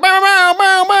my, is. It's a to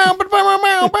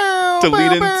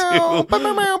lead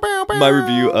into my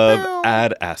review of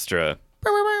Ad Astra.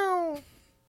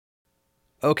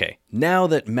 Okay, now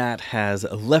that Matt has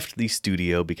left the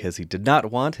studio because he did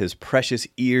not want his precious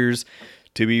ears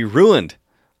to be ruined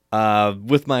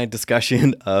with my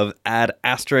discussion of Ad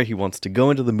Astra, he wants to go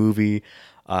into the movie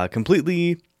not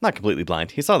completely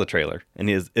blind. He saw the trailer and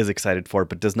is excited for it,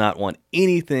 but does not want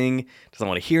anything, doesn't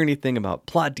want to hear anything about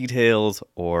plot details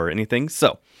or anything.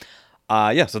 So,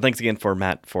 so thanks again for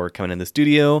Matt for coming in the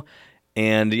studio.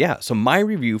 And yeah, so my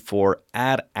review for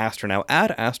Ad Astra. Now,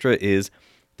 Ad Astra is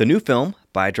the new film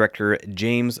by director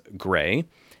James Gray,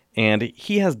 and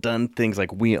he has done things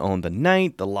like We Own the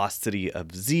Night, The Lost City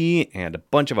of Z, and a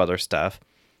bunch of other stuff.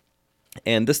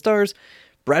 And this stars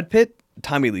Brad Pitt,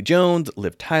 Tommy Lee Jones,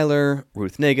 Liv Tyler,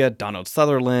 Ruth Negga, Donald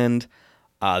Sutherland.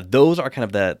 Those are kind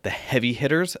of the heavy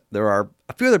hitters. There are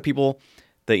a few other people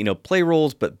that, play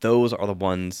roles, but those are the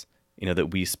ones,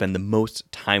 that we spend the most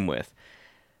time with.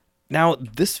 Now,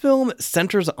 this film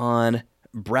centers on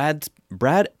Brad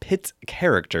Pitt's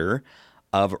character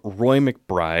of Roy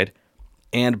McBride,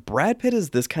 And Brad Pitt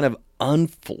is this kind of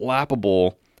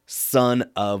unflappable son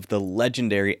of the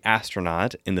legendary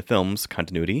astronaut in the film's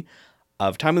continuity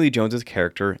of Tommy Lee Jones's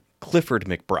character, Clifford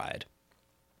McBride.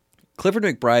 Clifford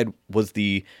McBride was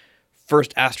the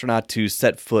first astronaut to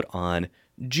set foot on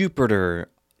Jupiter.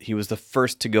 He was the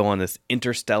first to go on this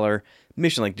interstellar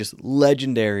mission, like just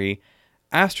legendary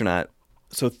astronaut.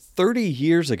 So 30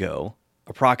 years ago,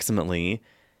 approximately,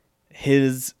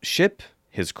 his ship,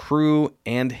 his crew,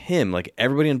 and him, like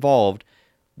everybody involved,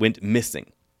 went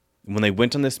missing when they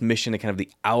went on this mission to kind of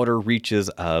the outer reaches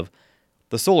of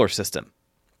the solar system.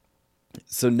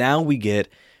 So now we get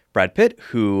Brad Pitt,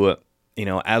 who,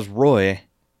 as Roy,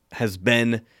 has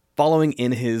been following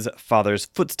in his father's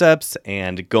footsteps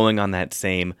and going on that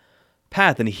same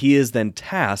path. And he is then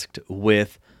tasked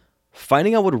with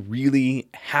finding out what really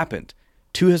happened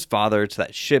to his father, to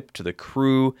that ship, to the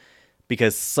crew,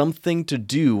 because something to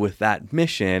do with that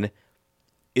mission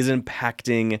is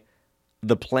impacting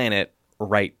the planet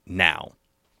right now.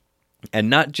 And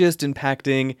not just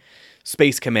impacting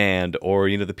Space Command or,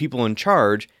 the people in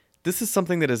charge. This is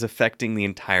something that is affecting the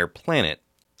entire planet.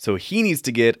 So he needs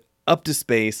to get up to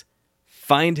space,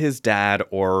 find his dad,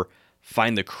 or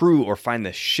find the crew, or find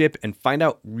the ship, and find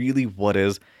out really what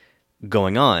is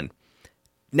going on.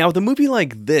 Now, with a movie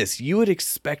like this, you would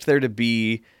expect there to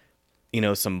be,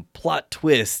 some plot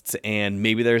twists, and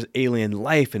maybe there's alien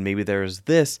life, and maybe there's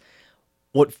this.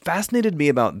 What fascinated me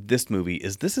about this movie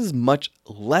is this is much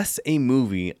less a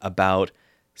movie about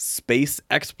space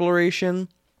exploration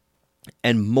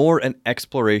and more an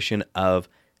exploration of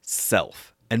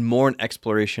self, and more an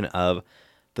exploration of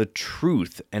the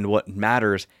truth and what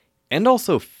matters, and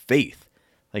also faith.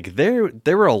 Like there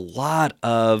were a lot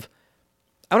of,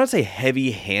 I want to say,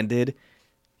 heavy-handed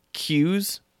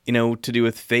cues, to do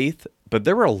with faith, but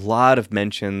there were a lot of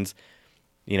mentions,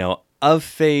 of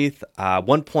faith.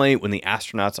 One point when the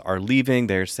astronauts are leaving,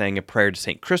 they're saying a prayer to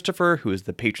St. Christopher, who is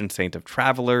the patron saint of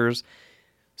travelers.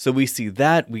 So we see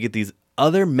that. We get these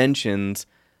other mentions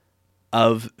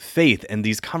of faith and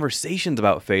these conversations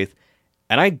about faith,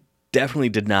 and I definitely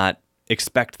did not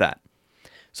expect that.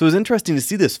 So it was interesting to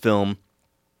see this film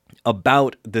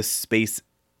about this space,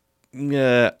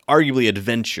 arguably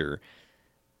adventure,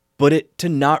 but it to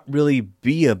not really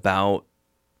be about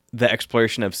the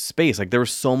exploration of space. Like there were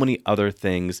so many other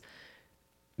things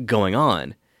going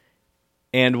on.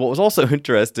 And what was also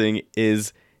interesting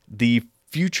is the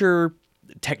future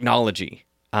technology.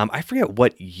 I forget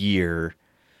what year.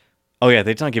 Oh yeah,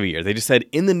 they did not give a year. They just said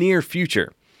in the near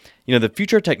future. The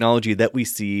future technology that we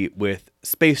see with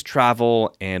space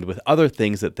travel and with other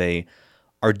things that they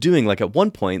are doing. Like at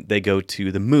one point, they go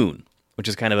to the moon, which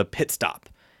is kind of a pit stop,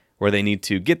 where they need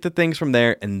to get the things from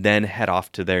there and then head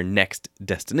off to their next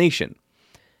destination.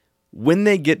 When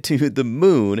they get to the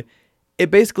moon,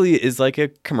 it basically is like a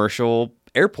commercial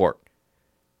airport.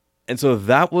 And so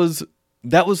that was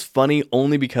funny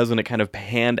only because when it kind of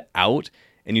panned out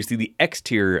and you see the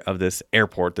exterior of this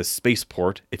airport, the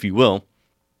spaceport, if you will,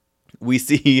 we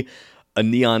see a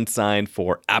neon sign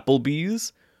for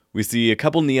Applebee's. We see a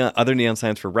couple other neon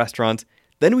signs for restaurants.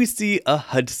 Then we see a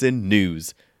Hudson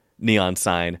News neon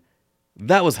sign.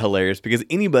 That was hilarious because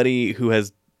anybody who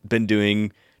has been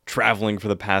doing traveling for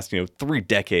the past, 3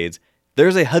 decades,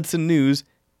 there's a Hudson News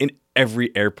in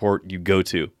every airport you go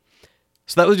to.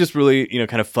 So that was just really,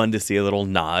 kind of fun to see, a little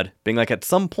nod, being like at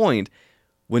some point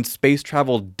when space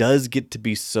travel does get to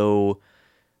be so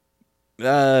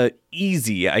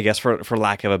easy, I guess, for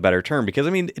lack of a better term, because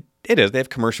it is. They have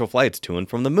commercial flights to and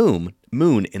from the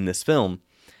moon in this film.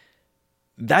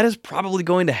 That is probably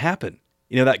going to happen.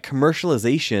 That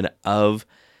commercialization of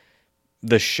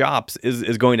the shops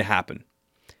is going to happen.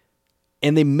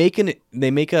 And they make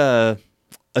a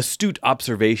astute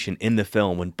observation in the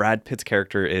film when Brad Pitt's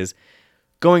character is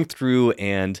going through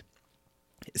and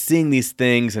seeing these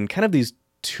things and kind of these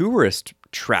tourist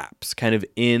traps kind of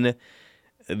in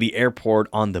the airport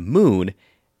on the moon.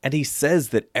 And he says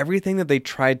that everything that they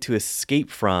tried to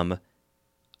escape from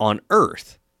on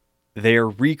Earth, they're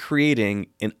recreating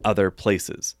in other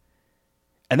places.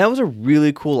 And that was a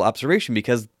really cool observation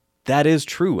because that is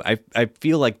true. I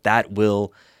feel like that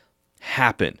will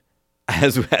happen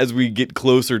as we get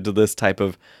closer to this type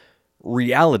of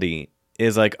reality.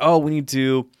 Is like, oh, we need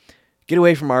to get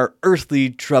away from our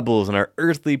earthly troubles and our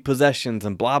earthly possessions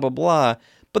and blah, blah, blah.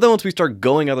 But then once we start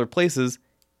going other places,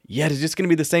 it's just going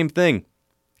to be the same thing.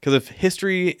 Because if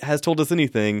history has told us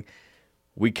anything,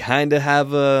 we kind of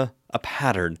have a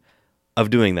pattern of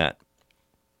doing that.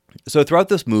 So throughout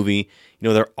this movie,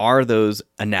 there are those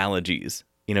analogies,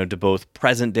 to both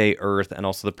present day Earth and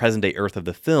also the present day Earth of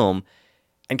the film,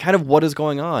 and kind of what is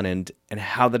going on and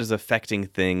how that is affecting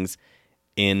things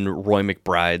in Roy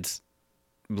McBride's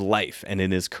life and in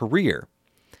his career.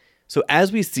 So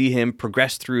as we see him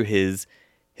progress through his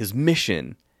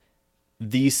mission,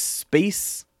 these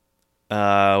space,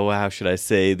 how should I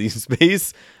say, these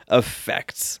space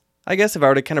effects, I guess if I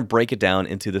were to kind of break it down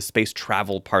into the space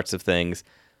travel parts of things,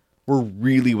 were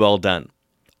really well done.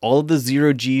 All of the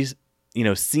zero-G,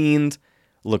 scenes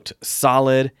looked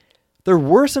solid. There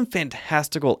were some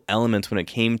fantastical elements when it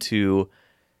came to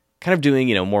kind of doing,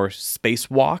 more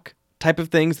spacewalk type of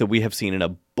things that we have seen in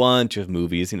a bunch of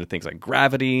movies, things like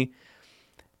Gravity.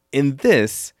 In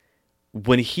this,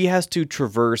 when he has to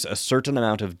traverse a certain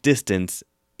amount of distance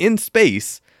in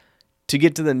space to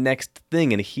get to the next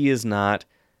thing and he is not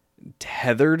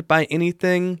tethered by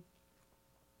anything,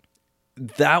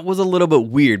 that was a little bit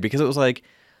weird because it was like,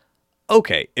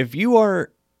 okay, if you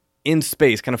are in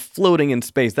space, kind of floating in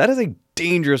space, that is a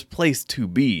dangerous place to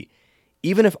be.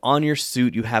 Even if on your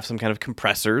suit you have some kind of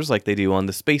compressors like they do on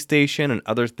the space station and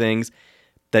other things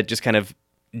that just kind of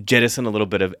jettison a little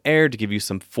bit of air to give you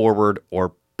some forward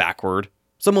or backward,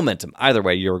 some momentum. Either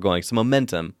way, you're going some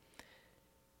momentum.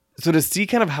 So to see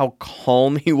kind of how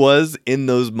calm he was in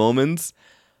those moments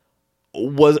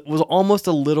was almost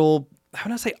a little, I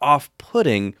don't want to say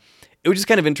off-putting. It was just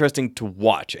kind of interesting to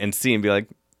watch and see and be like,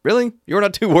 really? You're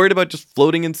not too worried about just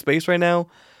floating in space right now?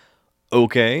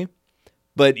 Okay.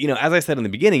 But, as I said in the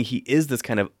beginning, he is this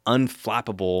kind of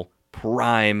unflappable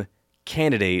prime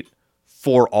candidate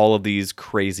for all of these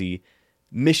crazy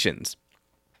missions.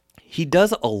 He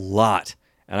does a lot,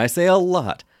 and I say a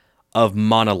lot, of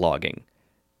monologuing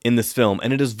in this film,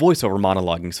 and it is voiceover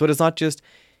monologuing. So it is not just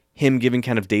him giving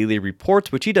kind of daily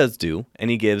reports, which he does do, and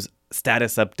he gives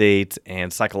status updates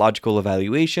and psychological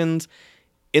evaluations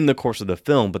in the course of the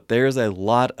film, but there's a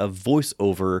lot of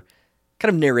voiceover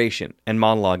kind of narration and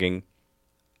monologuing.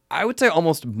 I would say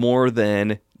almost more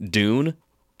than Dune,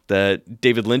 the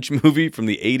David Lynch movie from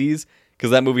the 80s,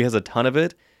 because that movie has a ton of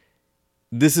it.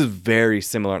 This is very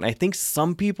similar, and I think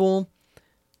some people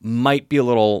might be a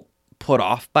little put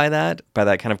off by that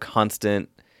kind of constant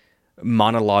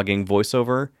monologuing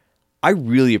voiceover. I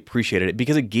really appreciated it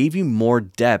because it gave you more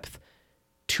depth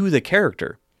to the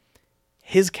character.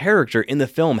 His character in the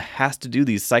film has to do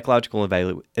these psychological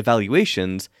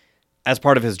evaluations as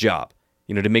part of his job,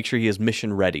 to make sure he is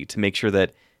mission ready, to make sure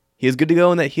that he is good to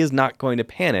go and that he is not going to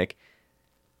panic.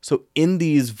 So in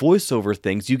these voiceover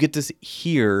things, you get to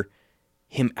hear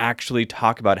him actually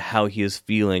talk about how he is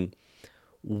feeling,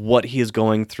 what he is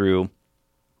going through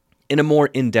in a more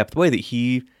in-depth way that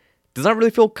he does not really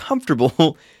feel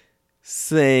comfortable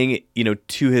saying,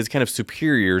 to his kind of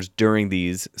superiors during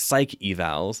these psych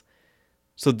evals.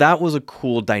 So that was a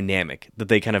cool dynamic that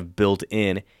they kind of built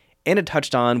in. And it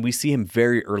touched on, we see him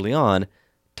very early on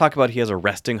talk about he has a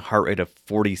resting heart rate of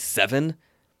 47,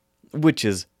 which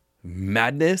is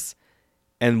madness.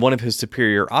 And one of his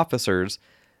superior officers,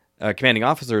 commanding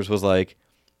officers, was like,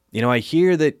 I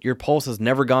hear that your pulse has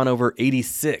never gone over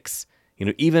 86,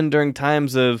 even during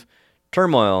times of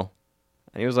turmoil.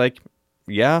 And he was like,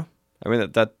 yeah, I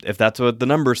mean, that if that's what the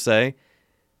numbers say.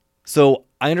 So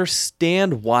I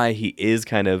understand why he is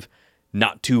kind of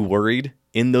not too worried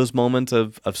in those moments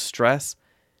of stress.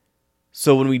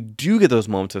 So when we do get those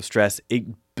moments of stress, it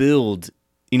builds,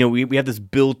 we have this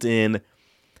built-in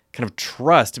kind of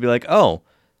trust to be like, oh,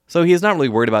 so he is not really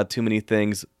worried about too many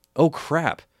things. Oh,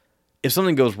 crap. If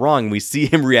something goes wrong, we see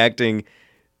him reacting,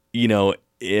 in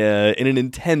an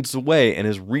intense way, and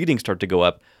his readings start to go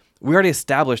up. We already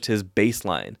established his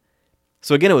baseline.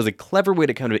 So again, it was a clever way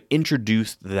to kind of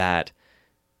introduce that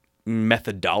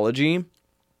methodology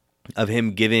of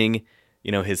him giving,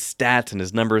 his stats and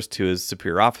his numbers to his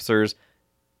superior officers,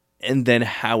 and then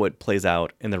how it plays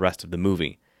out in the rest of the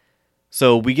movie.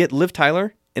 So we get Liv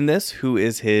Tyler in this, who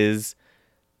is his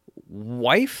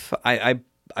wife, I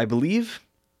believe.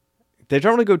 They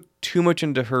don't really go too much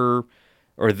into her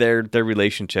or their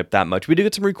relationship that much. We do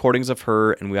get some recordings of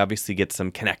her, and we obviously get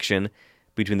some connection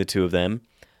between the two of them.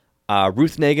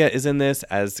 Ruth Negga is in this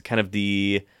as kind of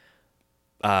the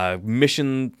not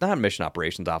mission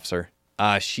operations officer.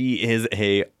 She is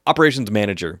a operations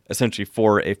manager, essentially,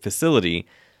 for a facility.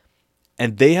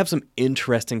 And they have some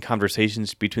interesting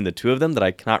conversations between the two of them that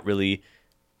I cannot really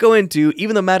go into,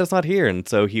 even though Matt is not here. And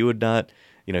so he would not,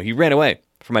 he ran away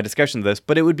from my discussion of this,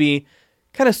 but it would be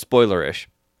kind of spoilerish.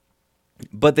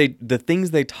 But the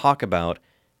things they talk about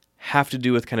have to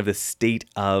do with kind of the state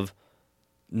of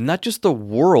not just the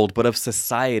world, but of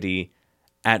society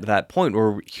at that point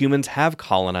where humans have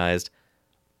colonized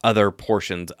other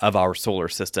portions of our solar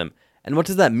system. And what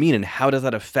does that mean? And how does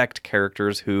that affect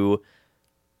characters who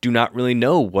do not really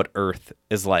know what Earth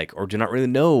is like or do not really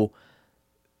know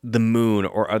the moon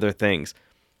or other things?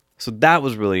 So that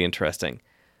was really interesting.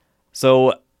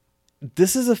 So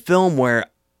this is a film where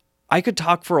I could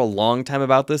talk for a long time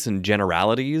about this in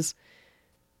generalities,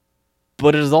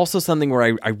 but it is also something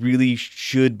where I really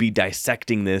should be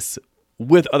dissecting this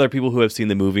with other people who have seen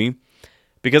the movie,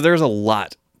 because there's a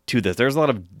lot to this. There's a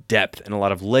lot of depth and a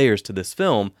lot of layers to this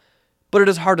film, but it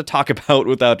is hard to talk about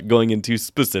without going into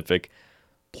specific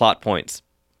plot points.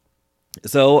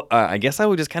 So I guess I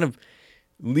would just kind of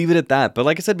leave it at that. But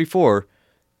like I said before,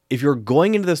 if you're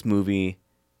going into this movie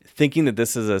thinking that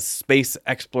this is a space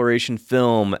exploration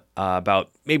film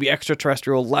about maybe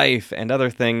extraterrestrial life and other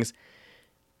things,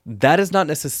 that is not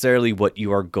necessarily what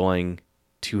you are going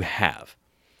to have.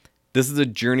 This is a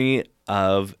journey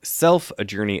of self, a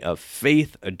journey of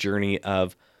faith, a journey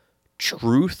of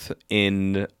truth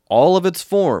in all of its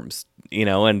forms,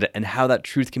 and how that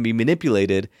truth can be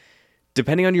manipulated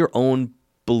depending on your own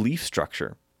belief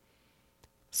structure.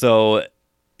 So,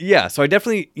 yeah, so I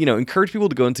definitely, encourage people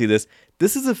to go and see this.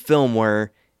 This is a film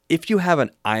where if you have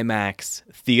an IMAX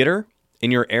theater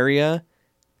in your area,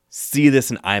 see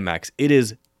this in IMAX. It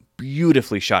is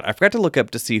beautifully shot. I forgot to look up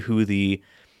to see who the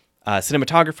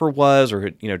cinematographer was,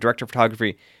 or director of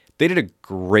photography. They did a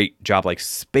great job. Like,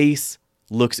 space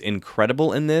looks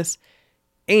incredible in this,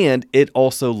 and it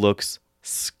also looks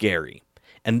scary.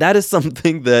 And that is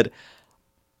something that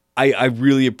I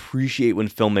really appreciate when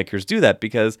filmmakers do that,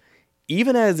 because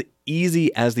even as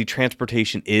easy as the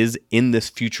transportation is in this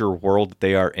future world that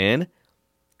they are in,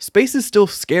 space is still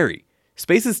scary.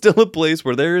 Space is still a place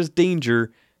where there is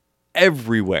danger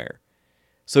everywhere.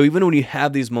 So even when you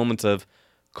have these moments of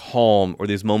calm or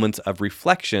these moments of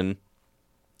reflection,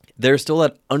 there's still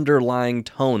that underlying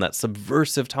tone, that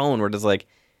subversive tone, where it's like,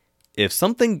 if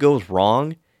something goes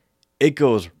wrong, it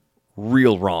goes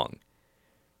real wrong.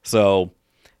 So,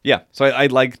 yeah, so I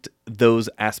liked those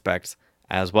aspects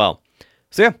as well.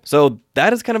 So, yeah, so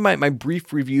that is kind of my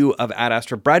brief review of Ad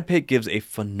Astra. Brad Pitt gives a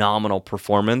phenomenal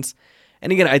performance.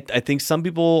 And again, I think some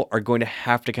people are going to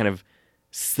have to kind of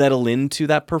settle into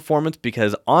that performance,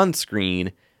 because on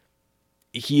screen,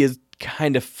 he is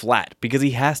kind of flat, because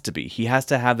he has to be. He has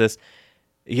to have this,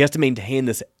 he has to maintain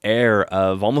this air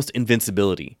of almost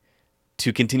invincibility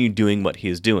to continue doing what he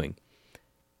is doing.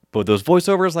 But with those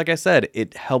voiceovers, like I said,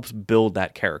 it helps build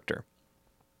that character.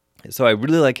 So I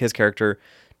really like his character.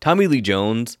 Tommy Lee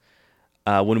Jones,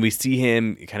 when we see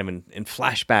him kind of in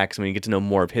flashbacks, when you get to know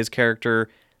more of his character,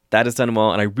 that is done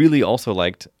well. And I really also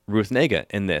liked Ruth Negga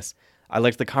in this. I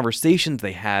liked the conversations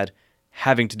they had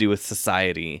having to do with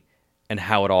society and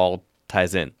how it all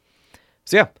ties in.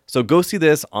 So yeah, so go see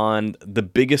this on the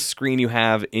biggest screen you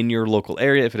have in your local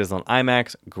area. If it is on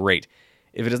IMAX, great.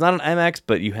 If it is not on IMAX,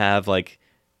 but you have, like,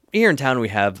 here in town we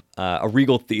have a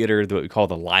Regal theater that we call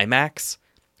the Limax,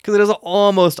 because it is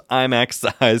almost IMAX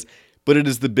size, but it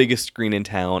is the biggest screen in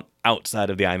town outside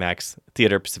of the IMAX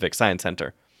Theater Pacific Science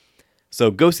Center.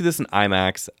 So go see this in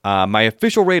IMAX. My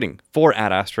official rating for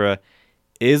Ad Astra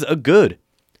is a good.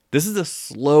 This is a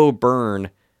slow burn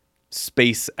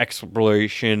space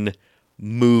exploration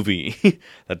movie.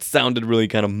 That sounded really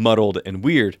kind of muddled and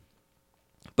weird.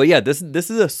 But yeah, this is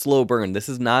a slow burn. This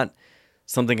is not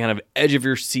something kind of edge of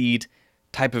your seat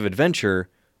type of adventure,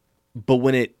 but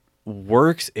when it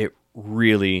works, it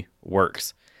really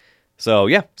works. So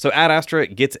yeah, so Ad Astra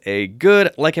gets a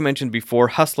good. Like I mentioned before,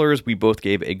 Hustlers, we both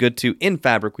gave a good 2. In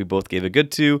Fabric, we both gave a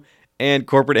good 2. And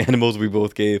Corporate Animals, we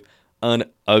both gave an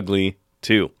ugly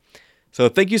 2. So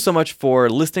thank you so much for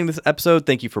listening to this episode.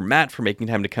 Thank you for Matt for making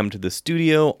time to come to the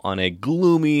studio on a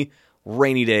gloomy,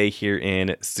 rainy day here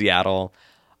in Seattle.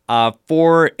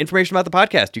 For information about the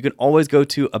podcast, you can always go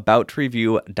to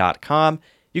aboutreview.com.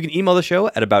 You can email the show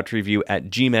at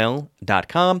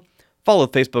aboutreview@gmail.com. Follow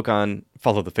the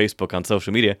Facebook on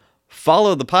social media.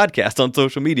 Follow the podcast on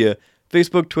social media,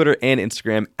 Facebook, Twitter, and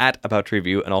Instagram at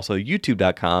aboutreview, and also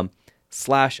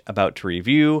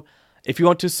youtube.com/aboutreview. If you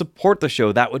want to support the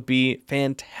show, that would be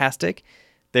fantastic.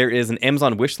 There is an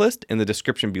Amazon wish list in the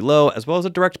description below, as well as a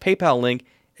direct PayPal link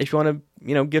if you want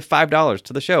to, give $5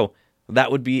 to the show.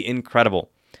 That would be incredible.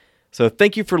 So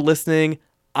thank you for listening.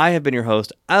 I have been your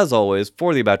host, as always,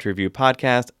 for the About to Review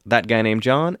podcast, that guy named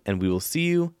John, and we will see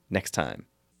you next time.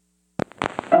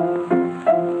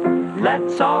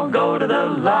 Let's all go to the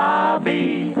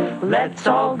lobby. Let's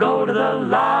all go to the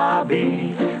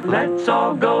lobby. Let's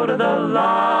all go to the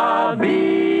lobby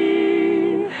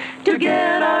to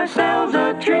get ourselves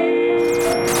a treat.